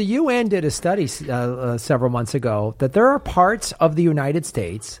 Dude, the UN did a study several months ago that there are parts of the United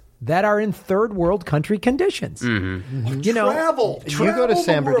States that are in third world country conditions. You know, Travel You go to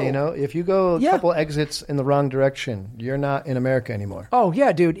San the world. Bernardino, if you go a couple exits in the wrong direction, you're not in America anymore. Oh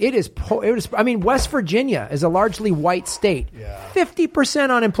yeah, dude, it is. I mean, West Virginia is a largely white state. 50%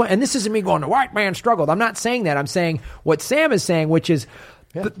 unemployment, and this isn't me going, the white man struggled. I'm not saying that. I'm saying what Sam is saying, which is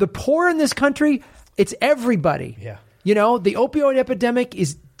the poor in this country. It's everybody. Yeah. You know, the opioid epidemic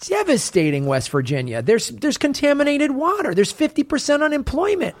is devastating West Virginia. There's contaminated water. There's 50%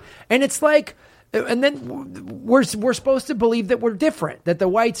 unemployment. And it's like, and then we're supposed to believe that we're different, that the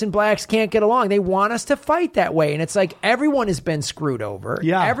whites and blacks can't get along. They want us to fight that way. And it's like everyone has been screwed over.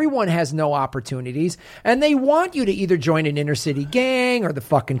 Yeah. Everyone has no opportunities. And they want you to either join an inner city gang or the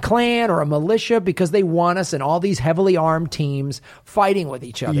fucking Klan or a militia because they want us in all these heavily armed teams fighting with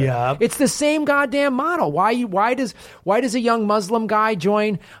each other. Yeah. It's the same goddamn model. Why does a young Muslim guy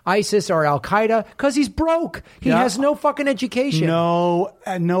join ISIS or Al Qaeda? Because he's broke. He has no fucking education. No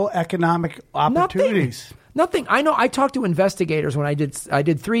economic opportunities. Nothing. I know. I talked to investigators when I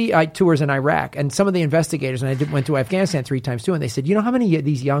did 3 tours in Iraq, and some of the investigators, and I went to Afghanistan 3 times too, and they said, you know how many of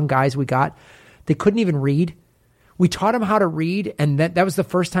these young guys we got? They couldn't even read. We taught them how to read, and that was the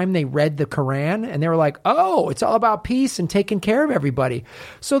first time they read the Quran, and they were like, oh, it's all about peace and taking care of everybody.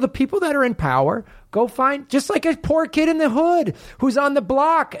 So the people that are in power go find, just like a poor kid in the hood who's on the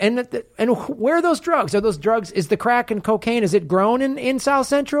block, and where are those drugs? Are those drugs, is the crack and cocaine, is it grown in South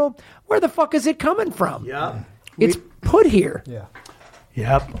Central? Where the fuck is it coming from? Yeah. It's put here. Yeah.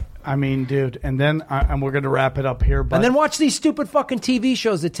 Yep. I mean, dude, and then and we're going to wrap it up here. But and then watch these stupid fucking TV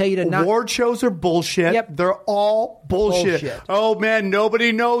shows that tell you to not. Award shows are bullshit. Yep. They're all bullshit. Oh, man,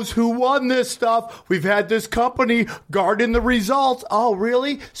 nobody knows who won this stuff. We've had this company guarding the results. Oh,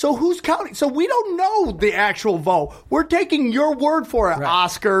 really? So who's counting? So we don't know the actual vote. We're taking your word for it,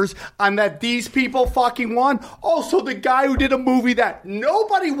 Oscars, on that these people fucking won. Also, the guy who did a movie that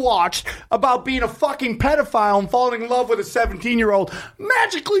nobody watched about being a fucking pedophile and falling in love with a 17-year-old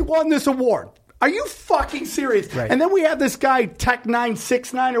magically won this award. Are you fucking serious? Right. And then we have this guy,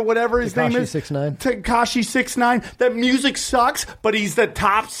 Tech969 or whatever his name is. Tekashi 69. That music sucks, but he's the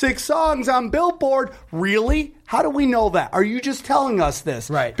top 6 songs on Billboard. Really? How do we know that? Are you just telling us this?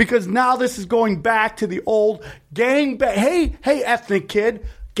 Right. Because now this is going back to the old hey, ethnic kid,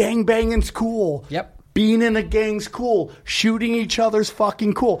 gangbanging's cool. Yep. Being in a gang's cool. Shooting each other's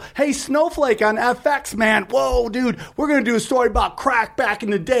fucking cool. Hey, Snowflake on FX, man. Whoa, dude. We're going to do a story about crack back in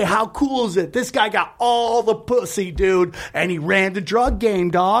the day. How cool is it? This guy got all the pussy, dude. And he ran the drug game,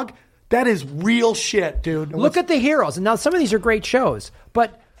 dog. That is real shit, dude. Look at the heroes. And now some of these are great shows.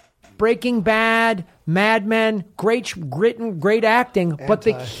 But Breaking Bad, Mad Men, great acting. But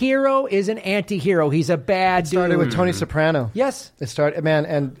the hero is an anti-hero. He's a bad dude. It started with Tony Soprano. Yes. It started, man,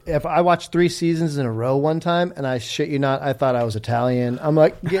 and if I watched 3 seasons in a row one time, and I shit you not, I thought I was Italian. I'm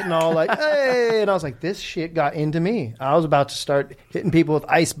like getting all like, hey, and I was like, this shit got into me. I was about to start hitting people with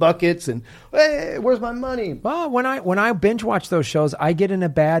ice buckets and, hey, where's my money? Well, when I binge watch those shows, I get in a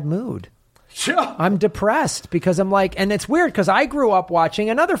bad mood. I'm depressed because I'm like, and it's weird because I grew up watching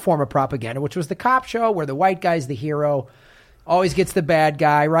another form of propaganda, which was the cop show where the white guy's the hero, always gets the bad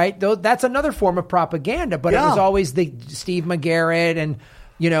guy, right? That's another form of propaganda, but it was always the Steve McGarrett and,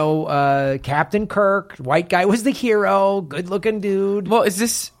 you know, Captain Kirk. White guy was the hero, good looking dude. Well, is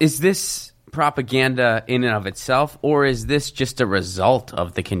this propaganda in and of itself, or is this just a result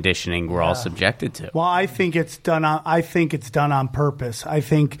of the conditioning we're all subjected to? Well, I think it's done on purpose. I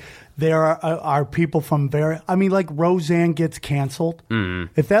think there are people from like Roseanne gets canceled.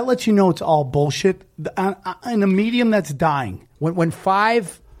 If that lets you know it's all bullshit in a medium that's dying. When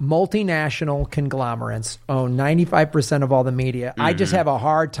 5 multinational conglomerates own 95% of all the media, I just have a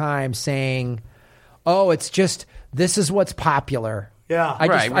hard time saying, oh, it's just, this is what's popular. Yeah. I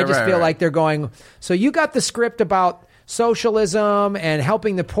just feel like they're going, so you got the script about socialism and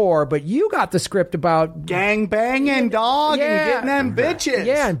helping the poor, but you got the script about gang banging, dog, and getting them bitches.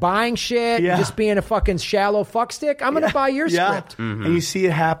 Yeah, and buying shit, and just being a fucking shallow fuckstick. I'm going to buy your script. And you see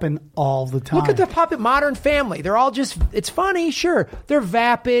it happen all the time. Look at the puppet Modern Family. They're all just, it's funny, sure. They're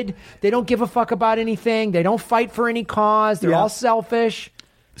vapid. They don't give a fuck about anything. They don't fight for any cause. They're all selfish.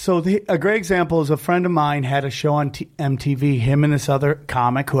 So a great example is a friend of mine had a show on MTV. Him and this other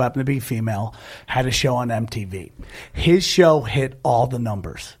comic who happened to be female had a show on MTV. His show hit all the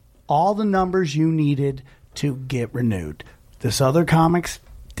numbers. all the numbers you needed to get renewed. This other comics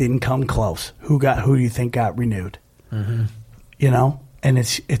didn't come close. Who do you think got renewed? Mm-hmm. You know, and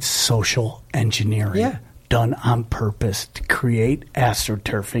it's social engineering done on purpose to create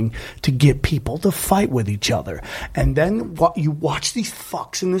astroturfing to get people to fight with each other. And then you watch these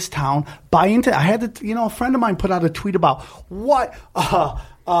fucks in this town buy into. I had to, a friend of mine put out a tweet about what's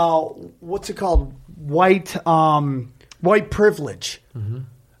it called? White privilege. Mm-hmm.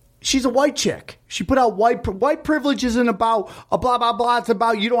 She's a white chick. She put out white privilege isn't about a blah, blah, blah. It's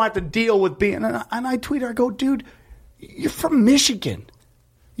about you don't have to deal with being. And I tweet her, I go, dude, you're from Michigan.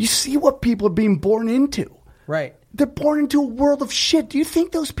 You see what people are being born into. Right. They're born into a world of shit. Do you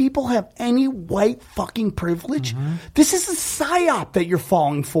think those people have any white fucking privilege? Mm-hmm. This is a psyop that you're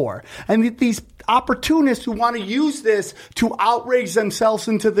falling for. And these opportunists who want to use this to outrage themselves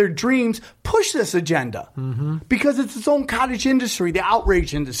into their dreams push this agenda. Mm-hmm. Because it's its own cottage industry, the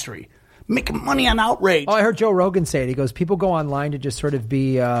outrage industry. Making money on outrage. Oh, I heard Joe Rogan say it. He goes, people go online to just sort of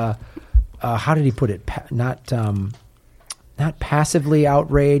be, how did he put it? Not passively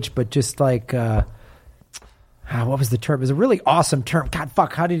outraged, but just like... what was the term? It was a really awesome term. God,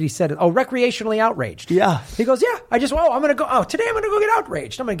 fuck, how did he say it? Oh, recreationally outraged. Yeah. He goes, I'm going to go, today I'm going to go get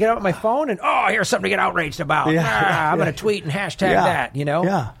outraged. I'm going to get out my phone and, here's something to get outraged about. I'm going to tweet and hashtag that,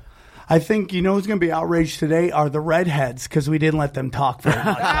 Yeah. I think, who's going to be outraged today are the redheads because we didn't let them talk very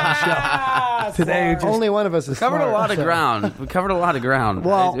much on the show. Today, only one of us is covered smart, a lot of ground. We covered a lot of ground.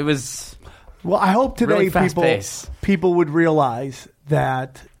 Well, it was... Well, I hope today really people would realize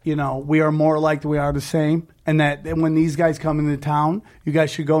that, we are more alike than we are the same. And that when these guys come into town, you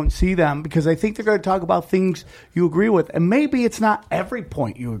guys should go and see them because I think they're going to talk about things you agree with. And maybe it's not every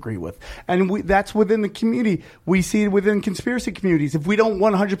point you agree with. And that's within the community. We see it within conspiracy communities. If we don't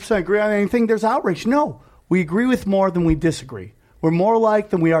 100% agree on anything, there's outrage. No, we agree with more than we disagree. We're more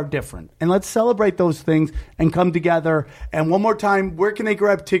alike than we are different. And let's celebrate those things and come together. And one more time, where can they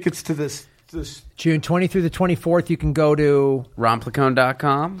grab tickets to this? June 20th through the 24th, you can go to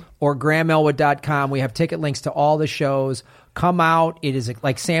ronplacone.com or grahamelwood.com. We have ticket links to all the shows. Come out. It is,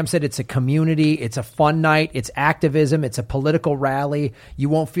 like Sam said, it's a community. It's a fun night. It's activism. It's a political rally. You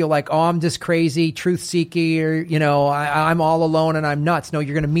won't feel like, I'm just crazy, truth-seeking, or, I'm all alone and I'm nuts. No,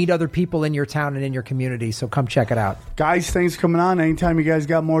 you're going to meet other people in your town and in your community, so come check it out. Guys, thanks for coming on. Anytime you guys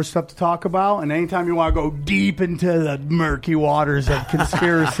got more stuff to talk about and anytime you want to go deep into the murky waters of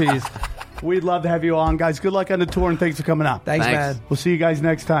conspiracies, we'd love to have you on. Guys, good luck on the tour and thanks for coming out. Thanks, man. We'll see you guys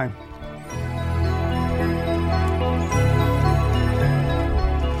next time.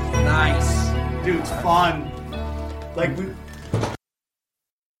 Nice. Dude, it's fun. Like,